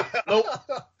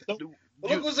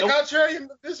 Look, was the contrarian.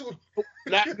 This one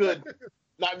not good.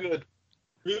 Not good.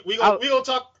 We gonna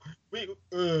talk. We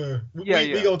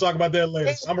gonna talk about that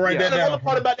later. I'm gonna write that down.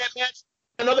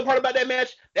 Another part about that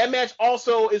match. That match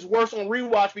also is worse on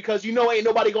rewatch because ain't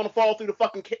nobody gonna fall through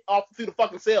the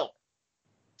fucking cell.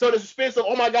 So the suspense of,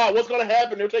 oh my God, what's gonna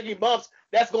happen? They're taking bumps.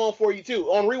 That's going for you too.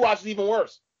 On rewatch, it's even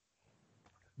worse.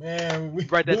 Man, we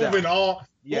write that moving down. on.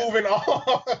 Yeah. Moving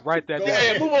on. Write that down.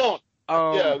 Yeah, move on.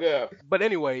 Yeah. But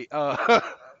anyway, so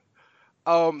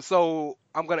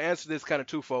I'm gonna answer this kind of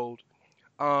twofold.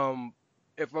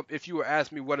 If you were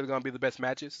asking me what are gonna be the best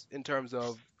matches in terms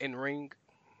of in ring,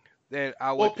 then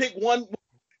I would. Well, pick one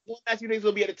match you think is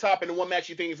gonna be at the top, and then one match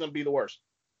you think is gonna be the worst.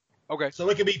 Okay. So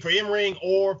it could be for in ring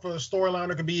or for storyline.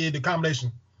 It could be the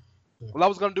combination. Well, I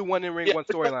was gonna do one in ring, one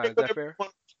storyline. Is that fair?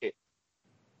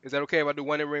 Is that okay if I do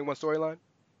one in ring, one storyline?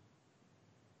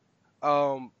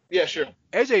 Yeah, sure.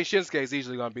 AJ and Shinsuke is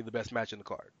easily gonna be the best match in the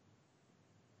card.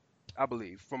 I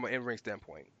believe, from an in ring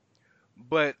standpoint.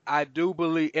 But I do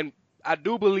believe, and I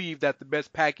do believe that the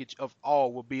best package of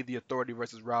all will be the Authority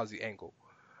versus Rousey angle.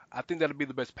 I think that'll be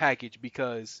the best package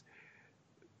because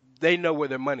they know where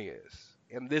their money is,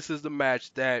 and this is the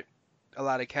match that a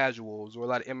lot of casuals or a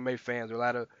lot of MMA fans or a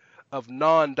lot of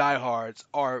non diehards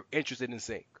are interested in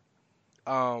seeing.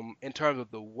 In terms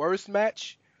of the worst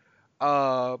match,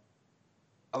 uh,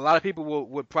 a lot of people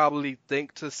would probably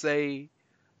think to say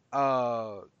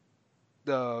uh,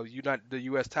 the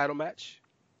U.S. title match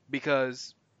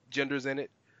because Jinder's in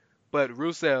it, but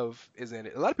Rusev is in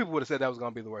it. A lot of people would have said that was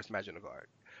going to be the worst match in the card.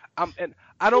 And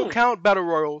I don't count battle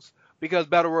royals because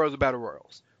battle royals are battle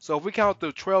royals. So if we count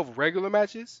the 12 regular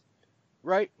matches,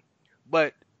 right?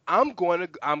 But I'm gonna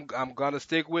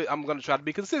stick with. I'm gonna try to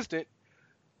be consistent.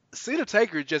 Cena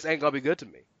Taker just ain't gonna be good to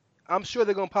me. I'm sure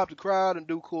they're gonna pop the crowd and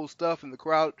do cool stuff, and the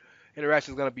crowd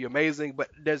interaction is gonna be amazing. But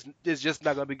it's just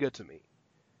not gonna be good to me.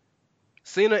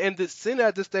 Cena at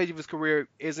this stage of his career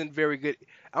isn't very good.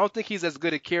 I don't think he's as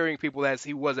good at carrying people as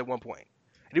he was at one point.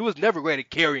 And he was never great at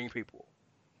carrying people.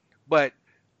 But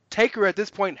Taker at this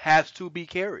point has to be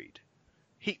carried.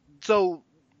 I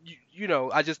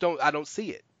don't see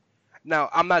it. Now,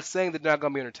 I'm not saying that they're not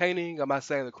gonna be entertaining. I'm not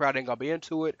saying the crowd ain't gonna be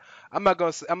into it. I'm not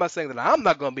saying that I'm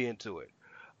not gonna be into it.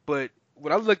 But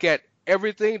when I look at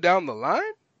everything down the line,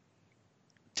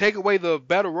 take away the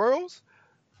battle royals,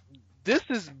 this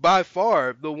is by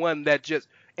far the one that just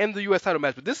and the U.S. title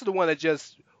match. But this is the one that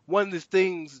just one of these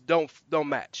things don't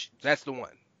match. That's the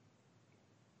one.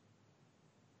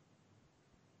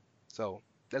 So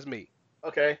that's me.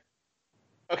 Okay,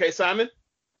 Simon.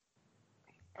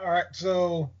 All right,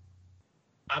 so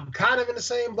I'm kind of in the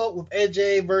same boat with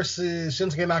AJ versus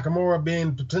Shinsuke Nakamura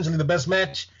being potentially the best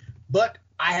match, but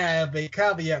I have a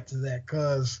caveat to that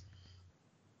because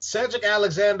Cedric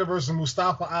Alexander versus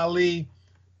Mustafa Ali,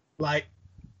 like,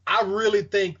 I really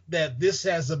think that this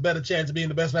has a better chance of being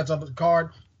the best match on the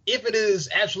card if it is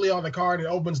actually on the card and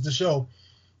opens the show.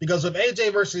 Because with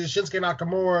AJ versus Shinsuke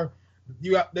Nakamura,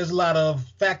 there's a lot of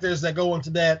factors that go into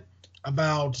that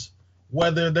about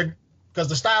whether they're because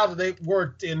the style that they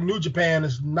worked in New Japan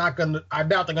is not gonna. I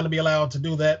doubt they're gonna be allowed to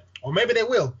do that, or maybe they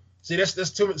will. See,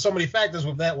 there's so many factors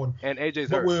with that one. And AJ's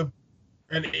hurt.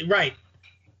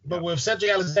 But with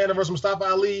Cedric Alexander versus Mustafa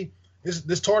Ali,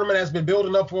 this tournament has been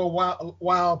building up for a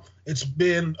while. It's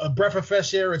been a breath of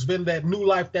fresh air. It's been that new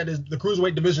life that is the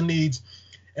cruiserweight division needs.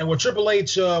 And with Triple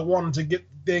H wanting to get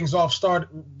things started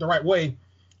the right way,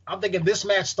 I'm thinking this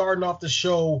match starting off the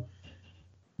show.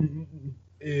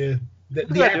 The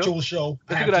actual show.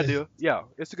 It's a good idea. Yeah,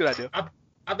 it's a good idea.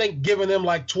 I think giving them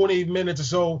like 20 minutes or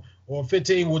so or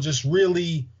 15 will just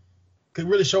could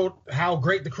really show how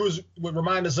great would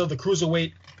remind us of the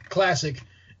Cruiserweight Classic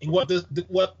and what the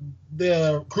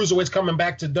Cruiserweights coming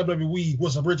back to WWE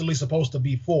was originally supposed to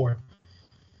be for.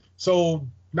 So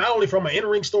not only from an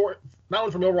in-ring story, not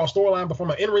only from the overall storyline, but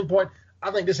from an in-ring point,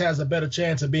 I think this has a better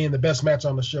chance of being the best match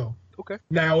on the show. Okay.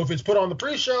 Now, if it's put on the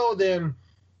pre-show, then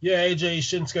yeah, AJ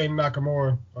Shinsuke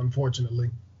Nakamura,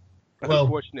 unfortunately.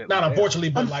 Well, not unfortunately,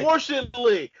 but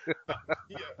unfortunately.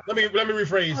 Let me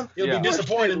rephrase. It'll be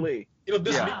disappointing.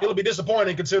 It'll be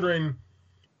disappointing considering.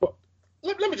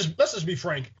 Let's just be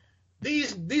frank.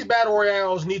 These battle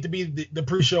royales need to be the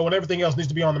pre-show, and everything else needs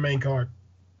to be on the main card.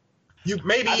 I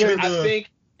think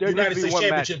there United States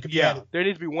Championship could be added. There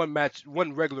needs to be one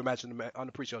regular match on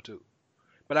the pre-show too.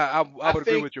 But I would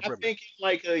agree with your premise.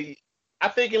 I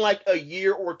think in like a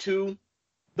year or two,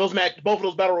 both of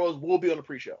those battle royals will be on the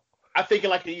pre-show. I think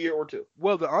in like a year or two.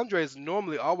 Well, the Andre is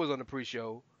normally always on the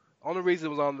pre-show. Only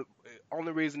reason it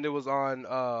was on.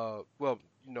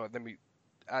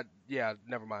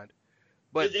 Never mind.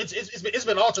 But it's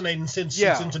been alternating since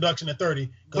introduction at 30.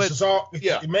 Because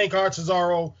the main card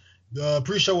Cesaro, the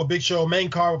pre-show with Big Show, main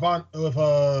card with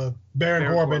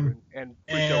Baron Corbin, and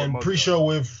pre-show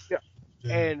with. Yeah.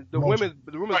 And the women's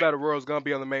battle royal is gonna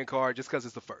be on the main card just because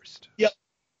it's the first. Yep.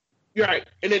 You're right.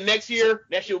 And then next year,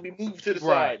 that shit will be moved to the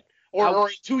side. Or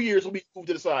in 2 years will be moved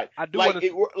to the side. I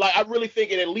really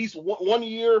think in at least one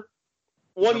year,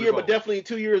 but definitely in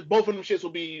 2 years, both of them shits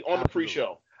will be on the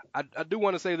pre-show. I do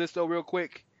want to say this though, real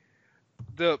quick.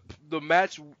 The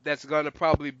match that's gonna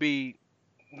probably be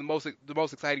the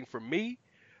most exciting for me,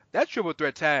 that triple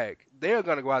threat tag. They're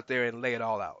gonna go out there and lay it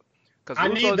all out. I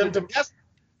need them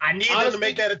to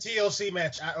make that a TLC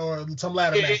match or some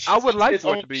ladder match. I would like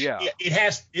for it to be, yeah. It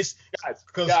has. It's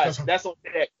guys. That's on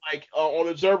deck. Like on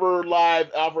Observer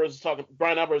Live,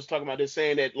 Brian Alvarez is talking about this,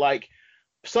 saying that like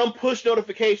some push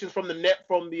notifications from the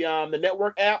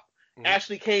network app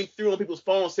actually came through on people's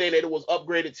phones saying that it was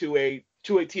upgraded to a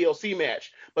TLC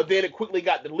match, but then it quickly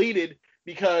got deleted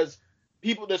because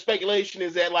the speculation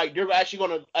is that like they're actually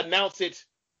going to announce it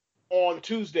on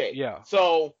Tuesday. Yeah.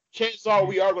 So chances are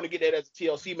we are going to get that as a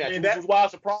TLC match, And which is why I'm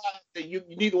surprised that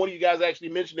neither one of you guys actually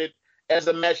mentioned it as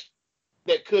a match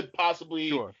that could possibly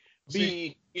Sure.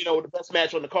 be, the best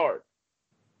match on the card.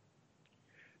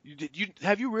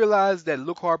 Have you realized that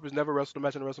Luke Harper's never wrestled a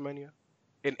match in WrestleMania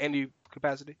in any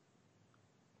capacity?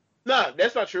 No,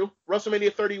 that's not true.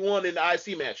 WrestleMania 31 in the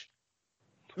IC match.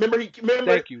 Thank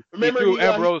you. Remember he threw he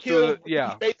Ambrose killed, to the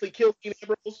he basically killed Dean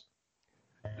Ambrose.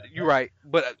 You're right,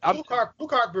 but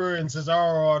Luke Harper and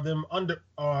Cesaro are them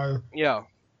yeah,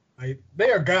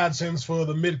 they are godsends for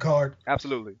the mid card.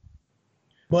 absolutely.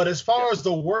 But as far as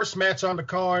the worst match on the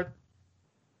card,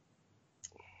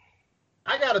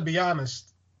 I gotta be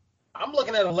honest. I'm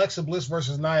looking at Alexa Bliss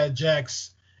versus Nia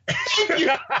Jax.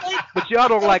 But y'all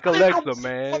don't like Alexa,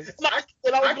 man. I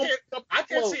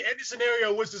can't see any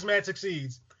scenario in which this match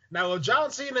succeeds. Now, with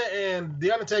John Cena and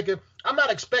The Undertaker, I'm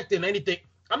not expecting anything.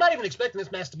 I'm not even expecting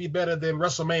this match to be better than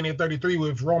WrestleMania 33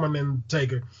 with Roman and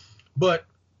Taker. But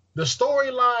the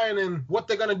storyline and what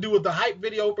they're going to do with the hype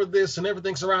video for this and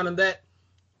everything surrounding that,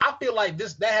 I feel like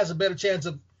that has a better chance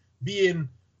of being,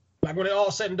 like, when it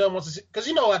all said and done, because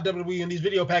you know how WWE and these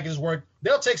video packages work.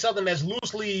 They'll take something that's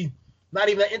loosely not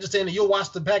even that interesting, and you'll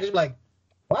watch the package and be like,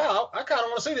 wow, I kind of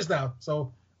want to see this now.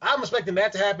 So I'm expecting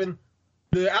that to happen.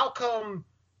 The outcome,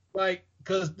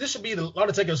 because this should be the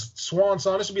Undertaker's swan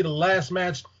song. This should be the last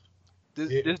match.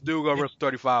 This dude gonna wrestle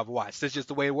 35 watts. That's just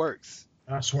the way it works.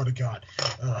 I swear to God.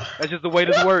 That's just the way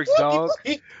this works, dog.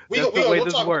 We'll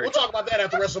talk about that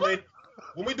after WrestleMania.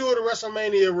 When we do the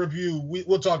WrestleMania review,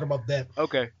 we'll talk about that.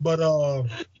 Okay. But I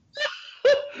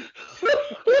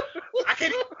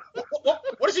can't.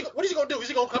 What is he gonna do? Is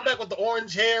he gonna come back with the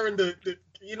orange hair and the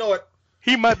you know what?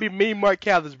 He might be me, Mark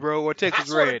Callis, bro, or Texas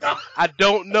Red. I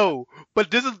don't know,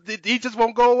 but he just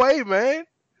won't go away, man.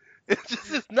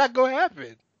 It's not gonna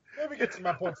happen. Let me get to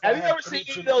my point. Have you ever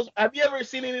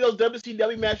seen any of those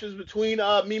WCW matches between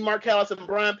me, Mark Callis, and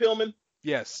Brian Pillman?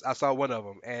 Yes, I saw one of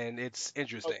them, and it's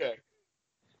interesting. Okay.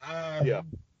 Yeah.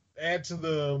 Add to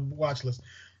the watch list.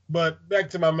 But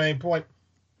back to my main point.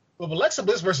 With Alexa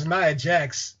Bliss versus Nia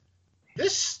Jax,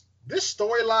 this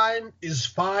storyline is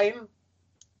fine,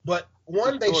 but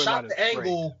they shot the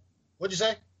angle. Great. What'd you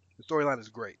say? The storyline is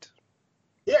great.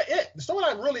 Yeah. The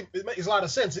storyline really makes a lot of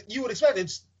sense. You would expect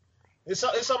it's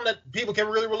something that people can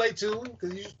really relate to.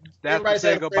 That's the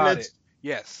thing about it.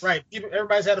 Yes. Right.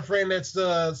 Everybody's had a friend that's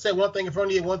said one thing in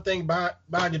front of you, one thing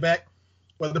behind your back.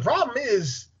 But the problem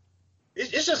is,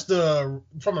 it's just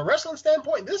from a wrestling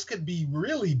standpoint, this could be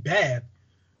really bad.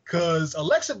 Because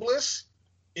Alexa Bliss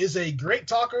is a great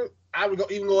talker. I would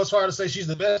even go as far as to say she's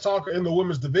the best talker in the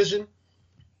women's division.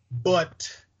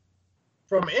 But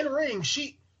from in-ring,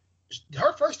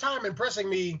 her first time impressing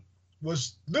me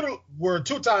were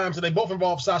 2 times, and they both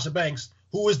involved Sasha Banks,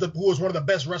 who was one of the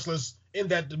best wrestlers in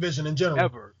that division in general.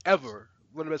 Ever.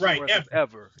 One of the best wrestlers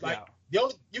ever. Like,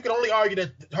 you can only argue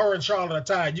that her and Charlotte are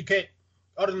tied. You can't,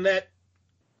 other than that,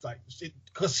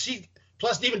 because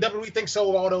plus even WWE thinks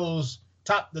so, all those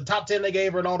the top 10 they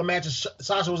gave her and all the matches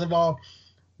Sasha was involved.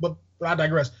 But I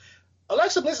digress.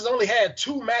 Alexa Bliss has only had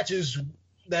 2 matches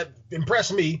that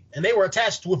impressed me, and they were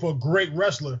attached with a great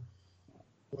wrestler.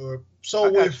 With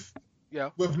this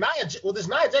Nia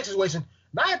Jax situation,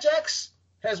 Nia Jax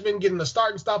has been getting a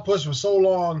start and stop push for so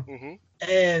long,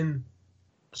 and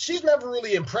she's never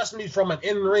really impressed me from an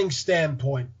in-ring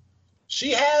standpoint.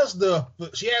 She has the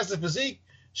physique.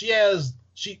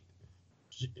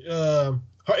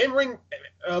 Her in-ring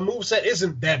moveset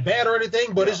isn't that bad or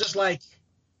anything, but it's just like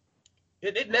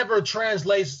it never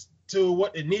translates to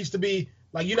what it needs to be.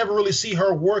 Like, you never really see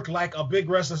her work like a big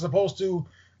wrestler's supposed to,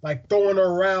 like throwing her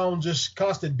around, just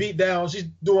constant beat down. She's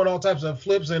doing all types of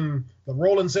flips and the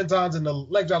rolling sentons and the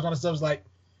leg drops on the stuff. It's like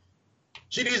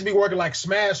she needs to be working like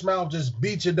Smash Mouth, just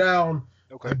beat you down.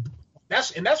 Okay.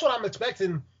 That's what I'm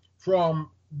expecting from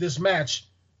this match.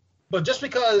 But just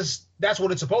because that's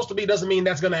what it's supposed to be doesn't mean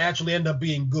that's going to actually end up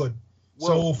being good.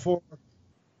 Well,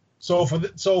 so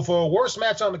for a worst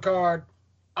match on the card,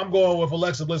 I'm going with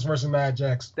Alexa Bliss versus Nia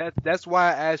Jax. That's why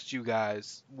I asked you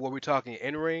guys, were we talking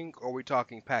in-ring or were we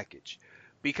talking package?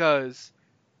 Because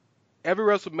every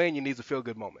WrestleMania needs a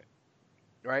feel-good moment,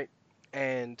 right?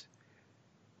 And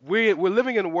we're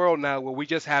living in a world now where we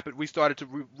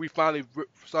finally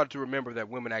started to remember that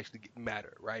women actually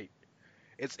matter, right?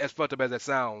 It's as fucked up as that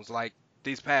sounds. Like,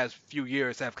 these past few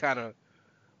years have kind of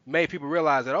made people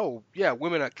realize that, oh yeah,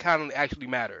 women kind of actually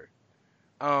matter.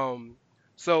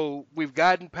 So we've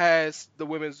gotten past the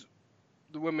Divas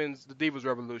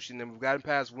Revolution, and we've gotten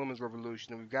past Women's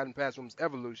Revolution, and we've gotten past Women's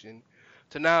Evolution,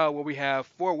 to now where we have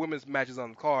 4 women's matches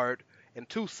on the card and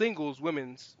 2 singles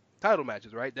women's title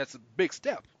matches, right? That's a big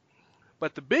step.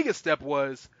 But the biggest step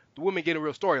was the women getting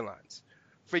real storylines.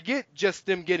 Forget just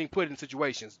them getting put in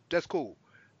situations. That's cool.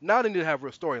 Now they need to have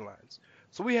real storylines.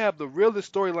 So we have the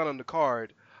realest storyline on the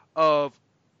card of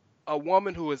a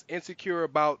woman who is insecure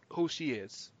about who she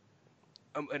is,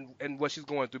 and what she's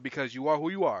going through, because you are who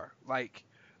you are. Like,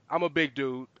 I'm a big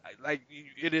dude. Like,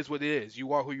 it is what it is.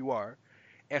 You are who you are.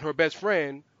 And her best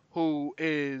friend, who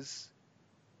is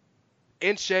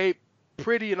in shape,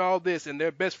 pretty, and all this, and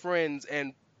they're best friends,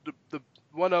 and the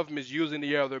one of them is using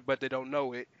the other, but they don't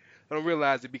know it. They don't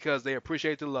realize it because they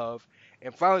appreciate the love.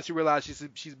 And finally, she realizes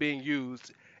she's being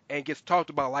used and gets talked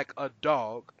about like a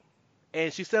dog,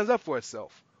 and she stands up for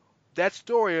herself. That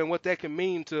story and what that can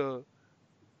mean to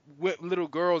little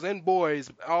girls and boys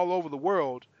all over the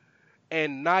world,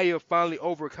 and Nia finally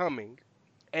overcoming.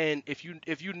 And if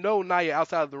you know Nia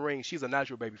outside of the ring, she's a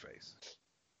natural babyface.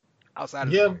 Outside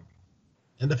of the ring.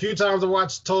 And the few times I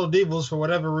watched Total Divas, for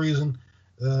whatever reason,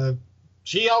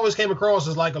 she always came across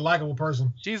as like a likable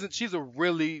person. She's a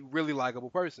really, really likable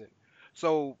person.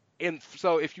 So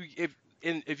if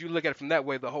you look at it from that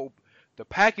way, the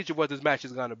package of what this match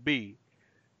is gonna be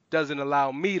doesn't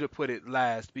allow me to put it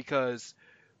last, because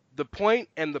the point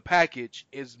and the package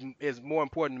is more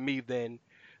important to me than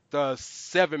the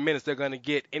 7 minutes they're gonna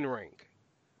get in ring.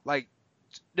 Like,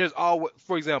 there's always,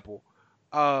 for example,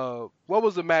 what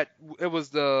was the match? What was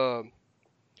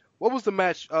the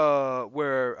match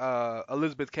where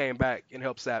Elizabeth came back and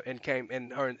helped her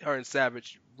and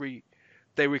Savage reconnected?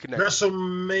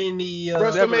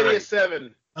 WrestleMania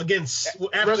 7 against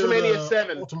WrestleMania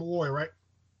 7 Ultimate Warrior, right?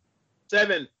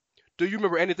 7. Do you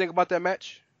remember anything about that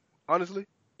match? Honestly?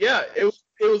 Yeah, it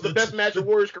was the best match of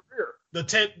Warrior's career. The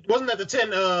 10 wasn't that the 10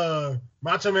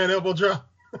 Macho Man elbow drop?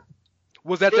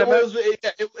 Was that match?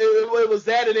 It was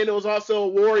that, and then it was also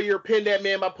Warrior pinned that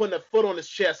man by putting a foot on his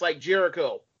chest like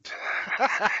Jericho.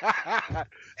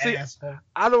 See,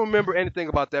 I don't remember anything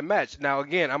about that match. Now,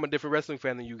 again, I'm a different wrestling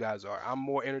fan than you guys are. I'm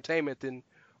more entertainment than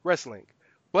wrestling.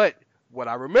 But what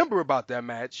I remember about that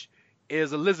match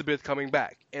is Elizabeth coming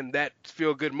back, and that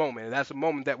feel-good moment. And that's a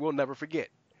moment that we'll never forget.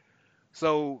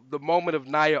 So the moment of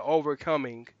Nia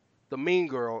overcoming the Mean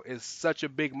Girl is such a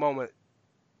big moment,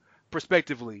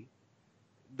 prospectively,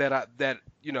 that I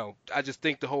just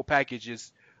think the whole package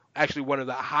is actually one of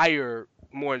the higher,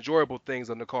 more enjoyable things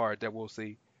on the card that we'll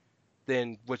see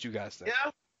than what you guys think.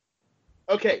 Yeah.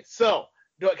 Okay, so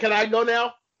can I go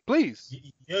now? Please.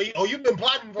 You've been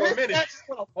plotting for a minute.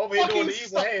 Over here doing the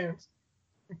evil hands.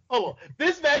 Hold on.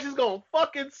 This match is gonna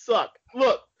fucking suck.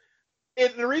 Look,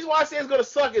 the reason why I say it's gonna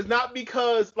suck is not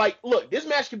because, like, look, this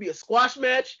match could be a squash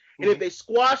match, and if they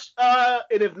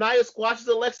and if Nia squashes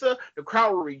Alexa, the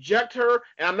crowd will reject her.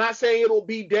 And I'm not saying it'll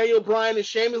be Daniel Bryan and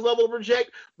Sheamus level of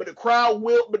reject, but the crowd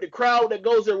that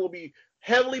goes there will be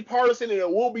heavily partisan, and it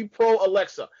will be pro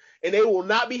Alexa. And they will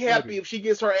not be happy if she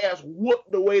gets her ass whooped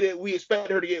the way that we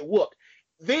expect her to get whooped.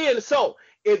 Then, so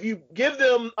if you give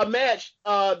them a match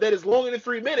that is longer than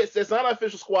 3 minutes, that's not an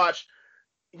official squash,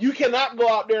 you cannot go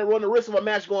out there and run the risk of a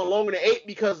match going longer than 8,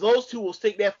 because those two will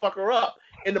stick that fucker up.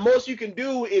 And the most you can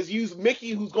do is use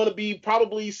Mickey, who's going to be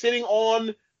probably sitting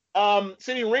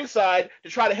ringside, to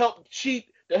try to help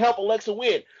Alexa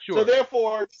win. Sure. So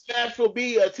therefore, this match will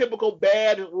be a typical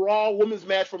bad Raw women's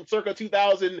match from circa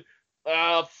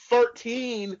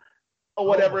 2013 or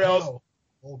whatever else.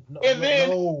 And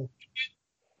then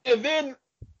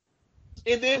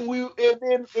it will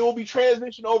be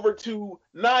transitioned over to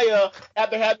Nia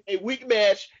after having a weak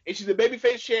match, and she's a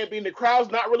babyface champion. The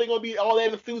crowd's not really going to be all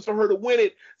that enthused for her to win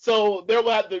it, so they're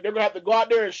going to have to go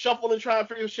out there and shuffle and try and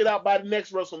figure shit out by the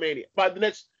next WrestleMania, by the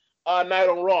next night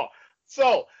on Raw.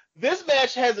 So this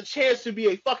match has a chance to be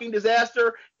a fucking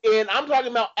disaster, and I'm talking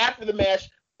about after the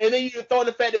match. And then you can throw in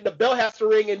the fact that the bell has to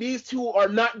ring, and these two are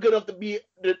not good enough to be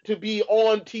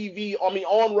on TV. I mean,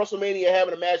 on WrestleMania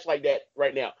having a match like that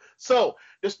right now. So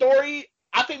I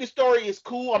think the story is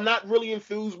cool. I'm not really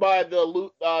enthused by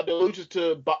the allusions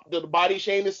to the body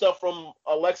shaming stuff from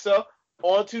Alexa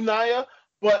onto Nia,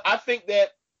 but I think that,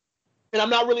 and I'm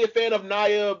not really a fan of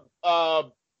Nia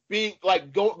being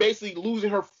like basically losing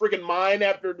her freaking mind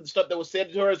after the stuff that was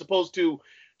said to her, as opposed to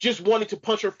just wanting to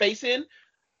punch her face in,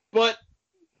 but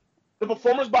the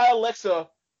performance by Alexa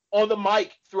on the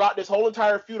mic throughout this whole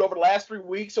entire feud over the last 3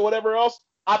 weeks or whatever else,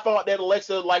 I thought that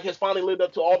Alexa has finally lived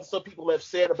up to all the stuff people have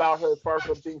said about her as far as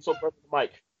her being so perfect on the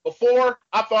mic. Before,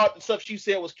 I thought the stuff she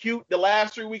said was cute. The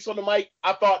last 3 weeks on the mic,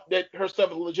 I thought that her stuff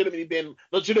has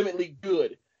legitimately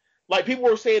good. Like, people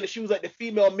were saying that she was like the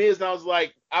female Miz, and I was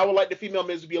like, I would like the female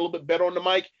Miz to be a little bit better on the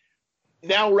mic.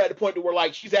 Now we're at the point where,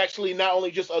 like, she's actually not only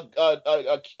just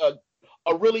a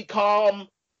really calm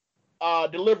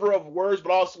deliverer of words,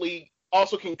 but also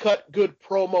also can cut good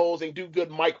promos and do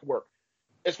good mic work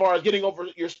as far as getting over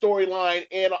your storyline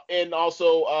and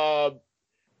also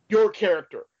your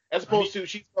character, as opposed to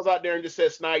she goes out there and just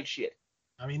says snide shit.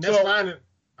 I mean, that's fine.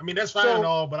 I mean, that's fine and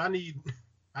all, but I need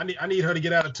her to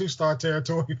get out of 2-star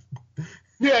territory.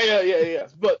 Yeah.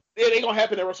 But it ain't gonna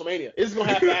happen at WrestleMania. It's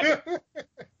gonna have to happen.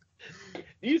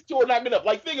 These two are not good enough.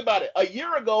 Like, think about it. A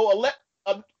year ago,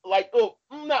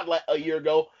 not like a year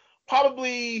ago,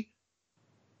 probably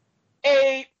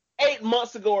 8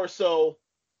 months ago or so,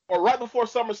 or right before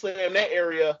SummerSlam in that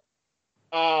area,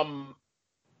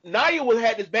 Nia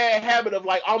had this bad habit of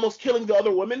like almost killing the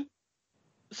other women.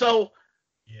 So,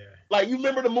 yeah, like you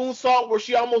remember the moonsault where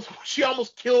she almost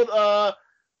killed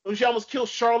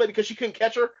Charlotte because she couldn't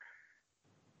catch her,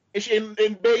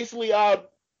 and basically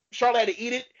Charlotte had to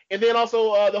eat it. And then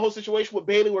also the whole situation with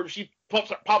Bayley where she pops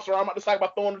her arm out the side by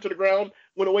throwing her to the ground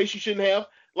when a way she shouldn't have.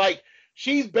 Like,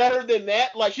 she's better than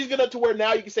that. Like, she's good enough to where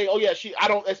now you can say, oh yeah, I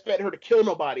don't expect her to kill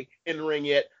nobody in the ring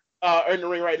yet, or in the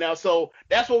ring right now. So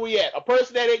that's where we at. A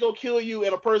person that ain't gonna kill you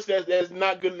and a person that's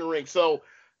not good in the ring. So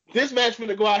this match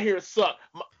gonna go out here and suck.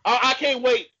 I can't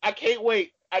wait. I can't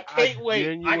wait. I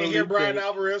can hear Brian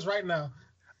Alvarez right now.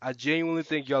 I genuinely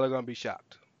think y'all are gonna be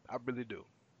shocked. I really do.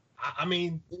 I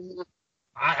mean,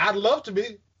 I'd love to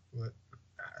be. But,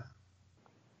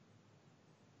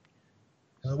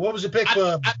 what was your pick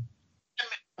for?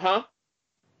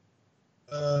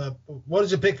 What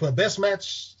is your pick for best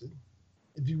match?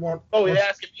 If you want. Oh, you're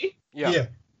asking me? Yeah.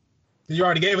 You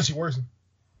already gave us your worst.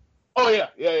 Oh yeah.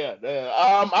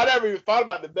 I never even thought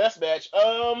about the best match.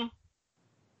 I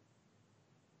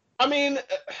mean,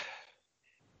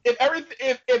 if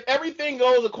everything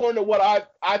goes according to what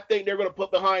I think they're going to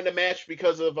put behind the match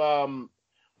because of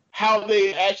how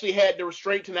they actually had the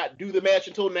restraint to not do the match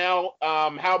until now,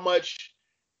 how much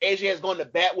AJ has gone to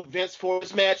bat with Vince for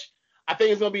this match, I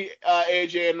think it's going to be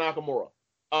AJ and Nakamura.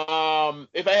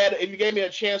 If you gave me a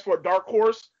chance for a dark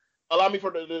horse, allow me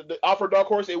for the offer dark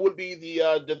horse, it would be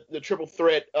the triple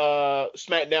threat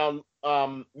SmackDown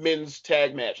men's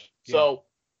tag match. Yeah. So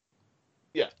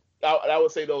yeah, I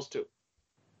would say those two.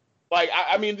 Like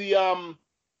I mean the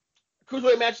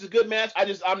cruiserweight match is a good match.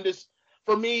 I'm just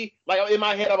for me, like in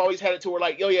my head I've always had it to where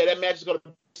like, oh yeah, that match is gonna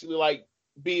basically like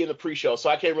be in the pre-show, so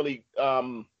I can't really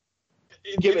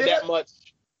give it that much.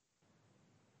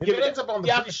 If it ends up on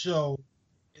the pre-show,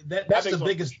 that's the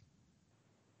biggest.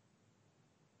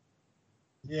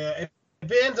 Yeah,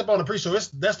 if it ends up on the pre-show,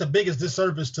 that's the biggest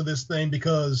disservice to this thing,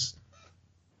 because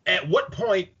at what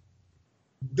point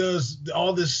does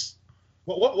all this?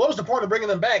 What was the point of bringing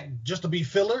them back, just to be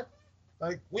filler?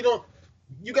 Like, we don't.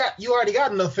 You already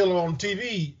got enough filler on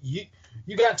TV. You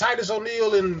got Titus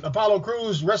O'Neil and Apollo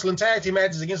Crews wrestling tag team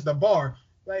matches against the Bar.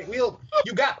 Like, you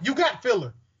got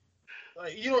filler.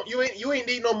 Like, you ain't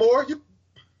need no more.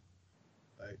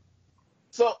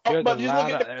 There's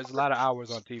a lot of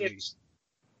hours on TV.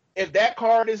 If that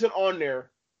card isn't on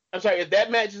there, I'm sorry, if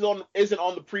that match isn't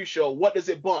on the pre-show, what does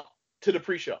it bump to the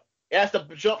pre-show? It has to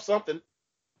jump something.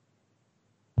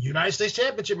 United States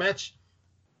Championship match,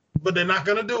 but they're not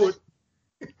gonna do it.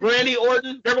 Randy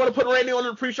Orton, they're going to put Randy Orton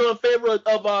in the pre-show in favor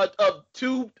of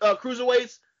two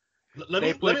cruiserweights. Let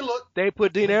me look. They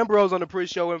put Dean Ambrose on the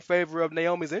pre-show in favor of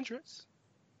Naomi's entrance.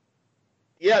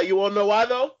 Yeah, you want to know why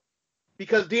though?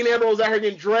 Because Dean Ambrose out here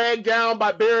getting dragged down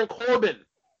by Baron Corbin.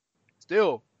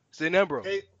 Still, it's Dean Ambrose.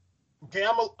 Okay,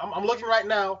 I'm looking right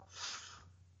now.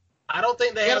 I don't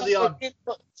think they have the.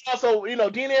 Also,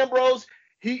 Dean Ambrose,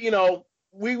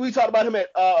 we talked about him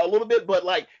a little bit, but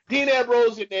like Dean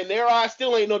Ambrose and their eyes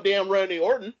still ain't no damn Randy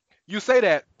Orton. You say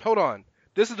that. Hold on.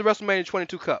 This is the WrestleMania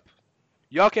 22 Cup.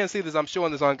 Y'all can't see this. I'm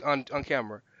showing this on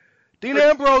camera. Dean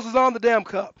Ambrose is on the damn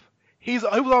cup. He was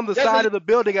on the side of the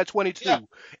building at 22. Yeah.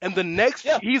 And the next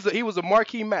he was a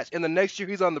marquee match. And the next year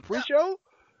he's on the pre-show.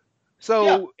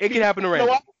 So it can happen to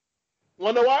Randy.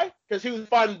 Want to know why? Because he was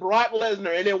fighting Brock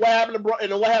Lesnar, and then what happened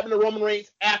to Roman Reigns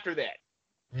after that?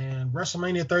 And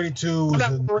WrestleMania 32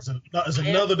 is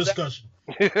another discussion.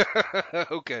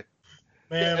 Okay.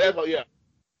 Man,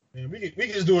 Man, we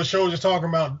could just do a show just talking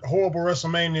about horrible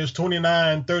WrestleManias,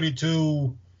 29,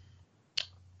 32.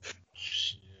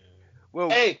 Well,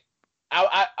 hey,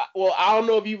 I don't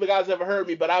know if you guys ever heard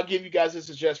me, but I'll give you guys a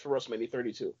suggestion for WrestleMania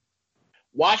 32.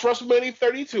 Watch WrestleMania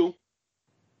 32,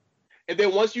 and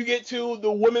then once you get to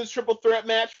the women's triple threat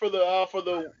match for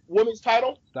the women's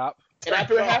title, stop. And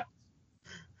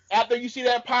after you see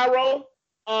that pyro,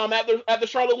 after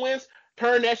Charlotte wins,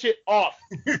 turn that shit off.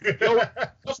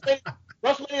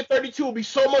 WrestleMania 32 will be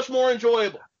so much more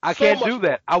enjoyable. I can't do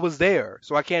that. I was there,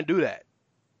 so I can't do that.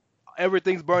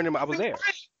 Everything's burning. I was there.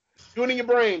 Do it in your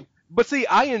brain. But see,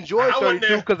 I enjoyed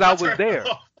 32 because I was there.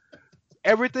 off.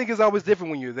 Everything is always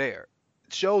different when you're there.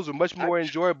 Shows are much more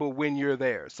enjoyable when you're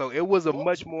there. So it was a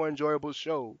much more enjoyable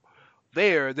show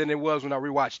there than it was when I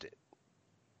rewatched it.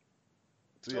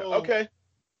 So, yeah. Okay.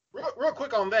 Real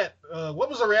quick on that, what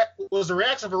was the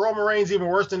reaction for Roman Reigns even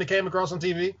worse than it came across on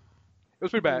TV? It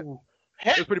was pretty bad.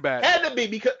 It was pretty bad. Had to be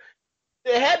because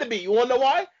it had to be. You want to know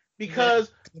why?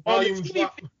 Because on the TV,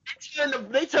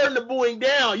 they turned the booing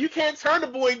down. You can't turn the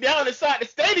booing down inside the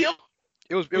stadium.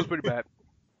 It was pretty bad.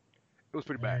 It was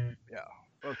pretty bad. Yeah,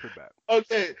 it was pretty bad.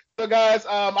 Okay, so guys,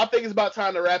 I think it's about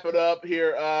time to wrap it up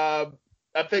here. I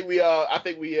think we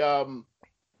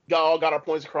got our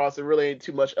points across. There really ain't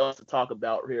too much else to talk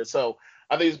about here. So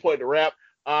I think it's important to wrap.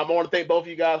 I want to thank both of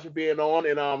you guys for being on.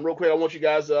 And real quick, I want you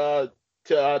guys to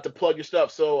plug your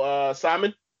stuff. So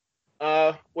Simon,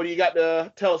 what do you got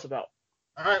to tell us about?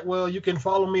 All right. Well, you can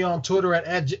follow me on Twitter at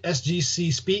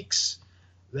SGC Speaks.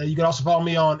 You can also follow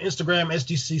me on Instagram,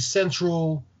 SGC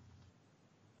Central.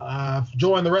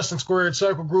 Join the Wrestling Squared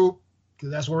Circle group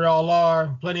because that's where we all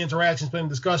are. Plenty of interactions, plenty of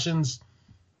discussions.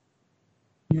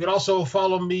 You can also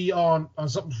follow me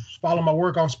follow my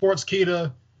work on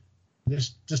Sportskeeda.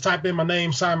 Just type in my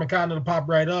name, Simon Cotton, it'll pop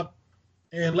right up.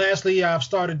 And lastly, I've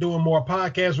started doing more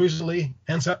podcasts recently.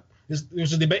 Hence,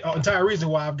 there's a debate, entire reason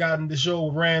why I've gotten the show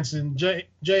with Rance and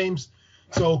James.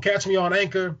 So catch me on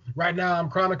Anchor. Right now, I'm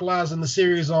chronicalizing the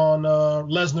series on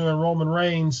Lesnar and Roman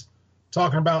Reigns,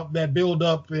 talking about that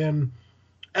build-up. And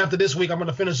after this week, I'm going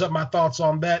to finish up my thoughts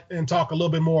on that and talk a little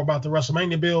bit more about the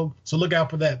WrestleMania build. So look out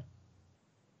for that.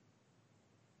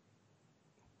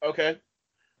 Okay.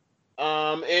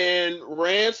 And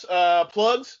Rance,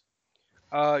 plugs?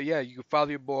 Yeah, you can follow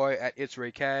your boy at It's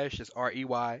Ray Cash. It's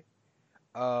REY.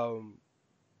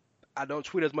 I don't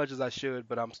tweet as much as I should,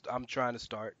 but I'm trying to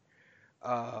start.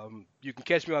 You can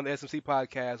catch me on the SMC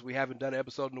podcast. We haven't done an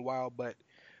episode in a while, but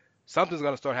something's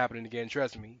gonna start happening again.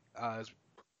 Trust me. It's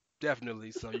definitely.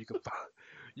 So you can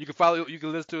follow. You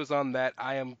can listen to us on that.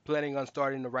 I am planning on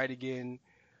starting to write again.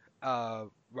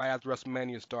 Right after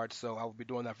WrestleMania starts, so I will be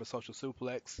doing that for Social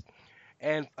Suplex.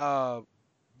 And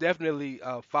definitely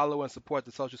follow and support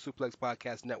the Social Suplex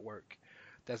Podcast Network.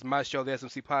 That's my show, the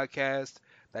SMC Podcast.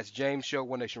 That's James' show,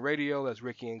 One Nation Radio. That's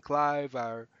Ricky and Clive,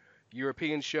 our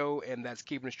European show. And that's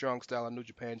Keeping It Strong Style, our New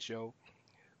Japan show.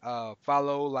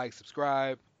 Follow, like,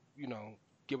 subscribe,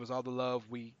 give us all the love.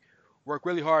 We work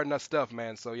really hard on our stuff,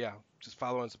 man. So, yeah, just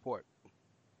follow and support.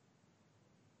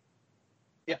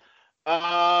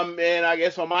 And I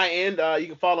guess on my end, you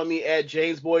can follow me at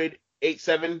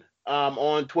JamesBoyd87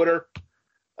 on Twitter.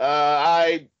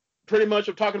 I pretty much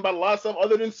am talking about a lot of stuff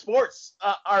other than sports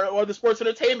or the sports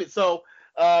entertainment. So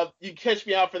you can catch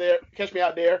me out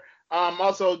there.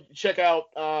 Also check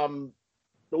out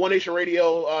the One Nation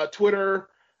Radio Twitter.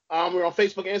 We're on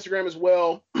Facebook and Instagram as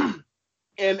well.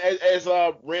 And as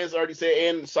Rance already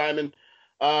said, and Simon,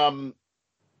 the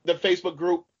Facebook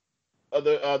group of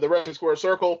the Wrestling Square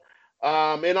Circle.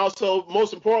 And also,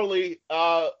 most importantly,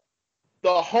 the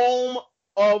home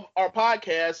of our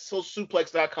podcast,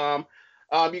 socialsuplex.com.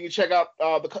 You can check out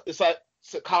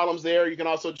the columns there. You can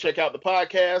also check out the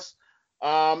podcast.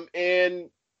 And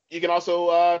you can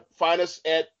also find us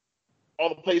at all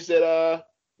the places that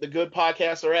the good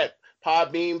podcasts are at.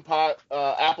 Podbean,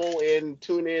 Apple, and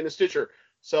TuneIn and Stitcher.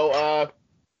 So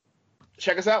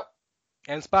check us out.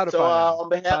 And Spotify. So, on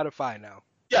behalf, Spotify now.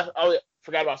 Yeah. Oh, yeah.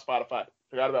 Forgot about Spotify.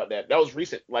 Forgot about that. That was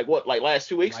recent. Like what? Like last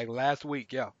 2 weeks? Like last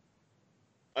week, yeah.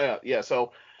 Yeah.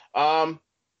 So,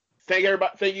 thank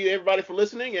you everybody for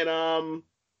listening, and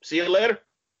see you later.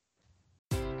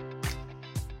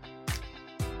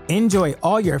 Enjoy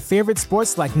all your favorite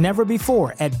sports like never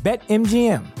before at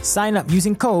BetMGM. Sign up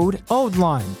using code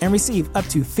OLDLINE and receive up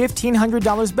to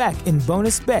 $1,500 back in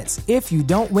bonus bets if you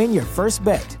don't win your first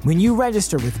bet. When you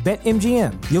register with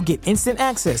BetMGM, you'll get instant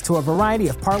access to a variety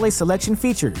of parlay selection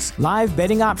features, live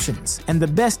betting options, and the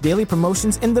best daily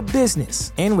promotions in the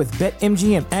business. And with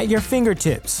BetMGM at your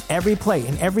fingertips, every play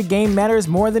and every game matters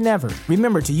more than ever.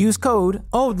 Remember to use code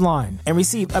OLDLINE and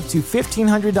receive up to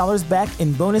 $1,500 back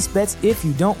in bonus bets if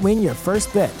you don't win your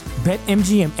first bet.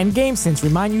 BetMGM and GameSense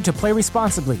remind you to play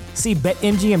responsibly. See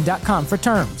BetMGM.com for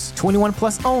terms. 21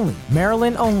 plus only.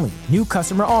 Maryland only. New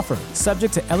customer offer.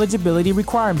 Subject to eligibility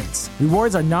requirements.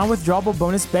 Rewards are non-withdrawable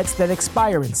bonus bets that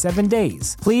expire in 7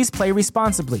 days. Please play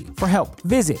responsibly. For help,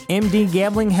 visit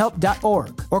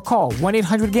mdgamblinghelp.org or call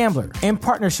 1-800-GAMBLER in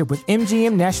partnership with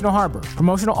MGM National Harbor.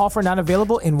 Promotional offer not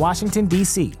available in Washington,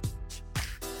 D.C.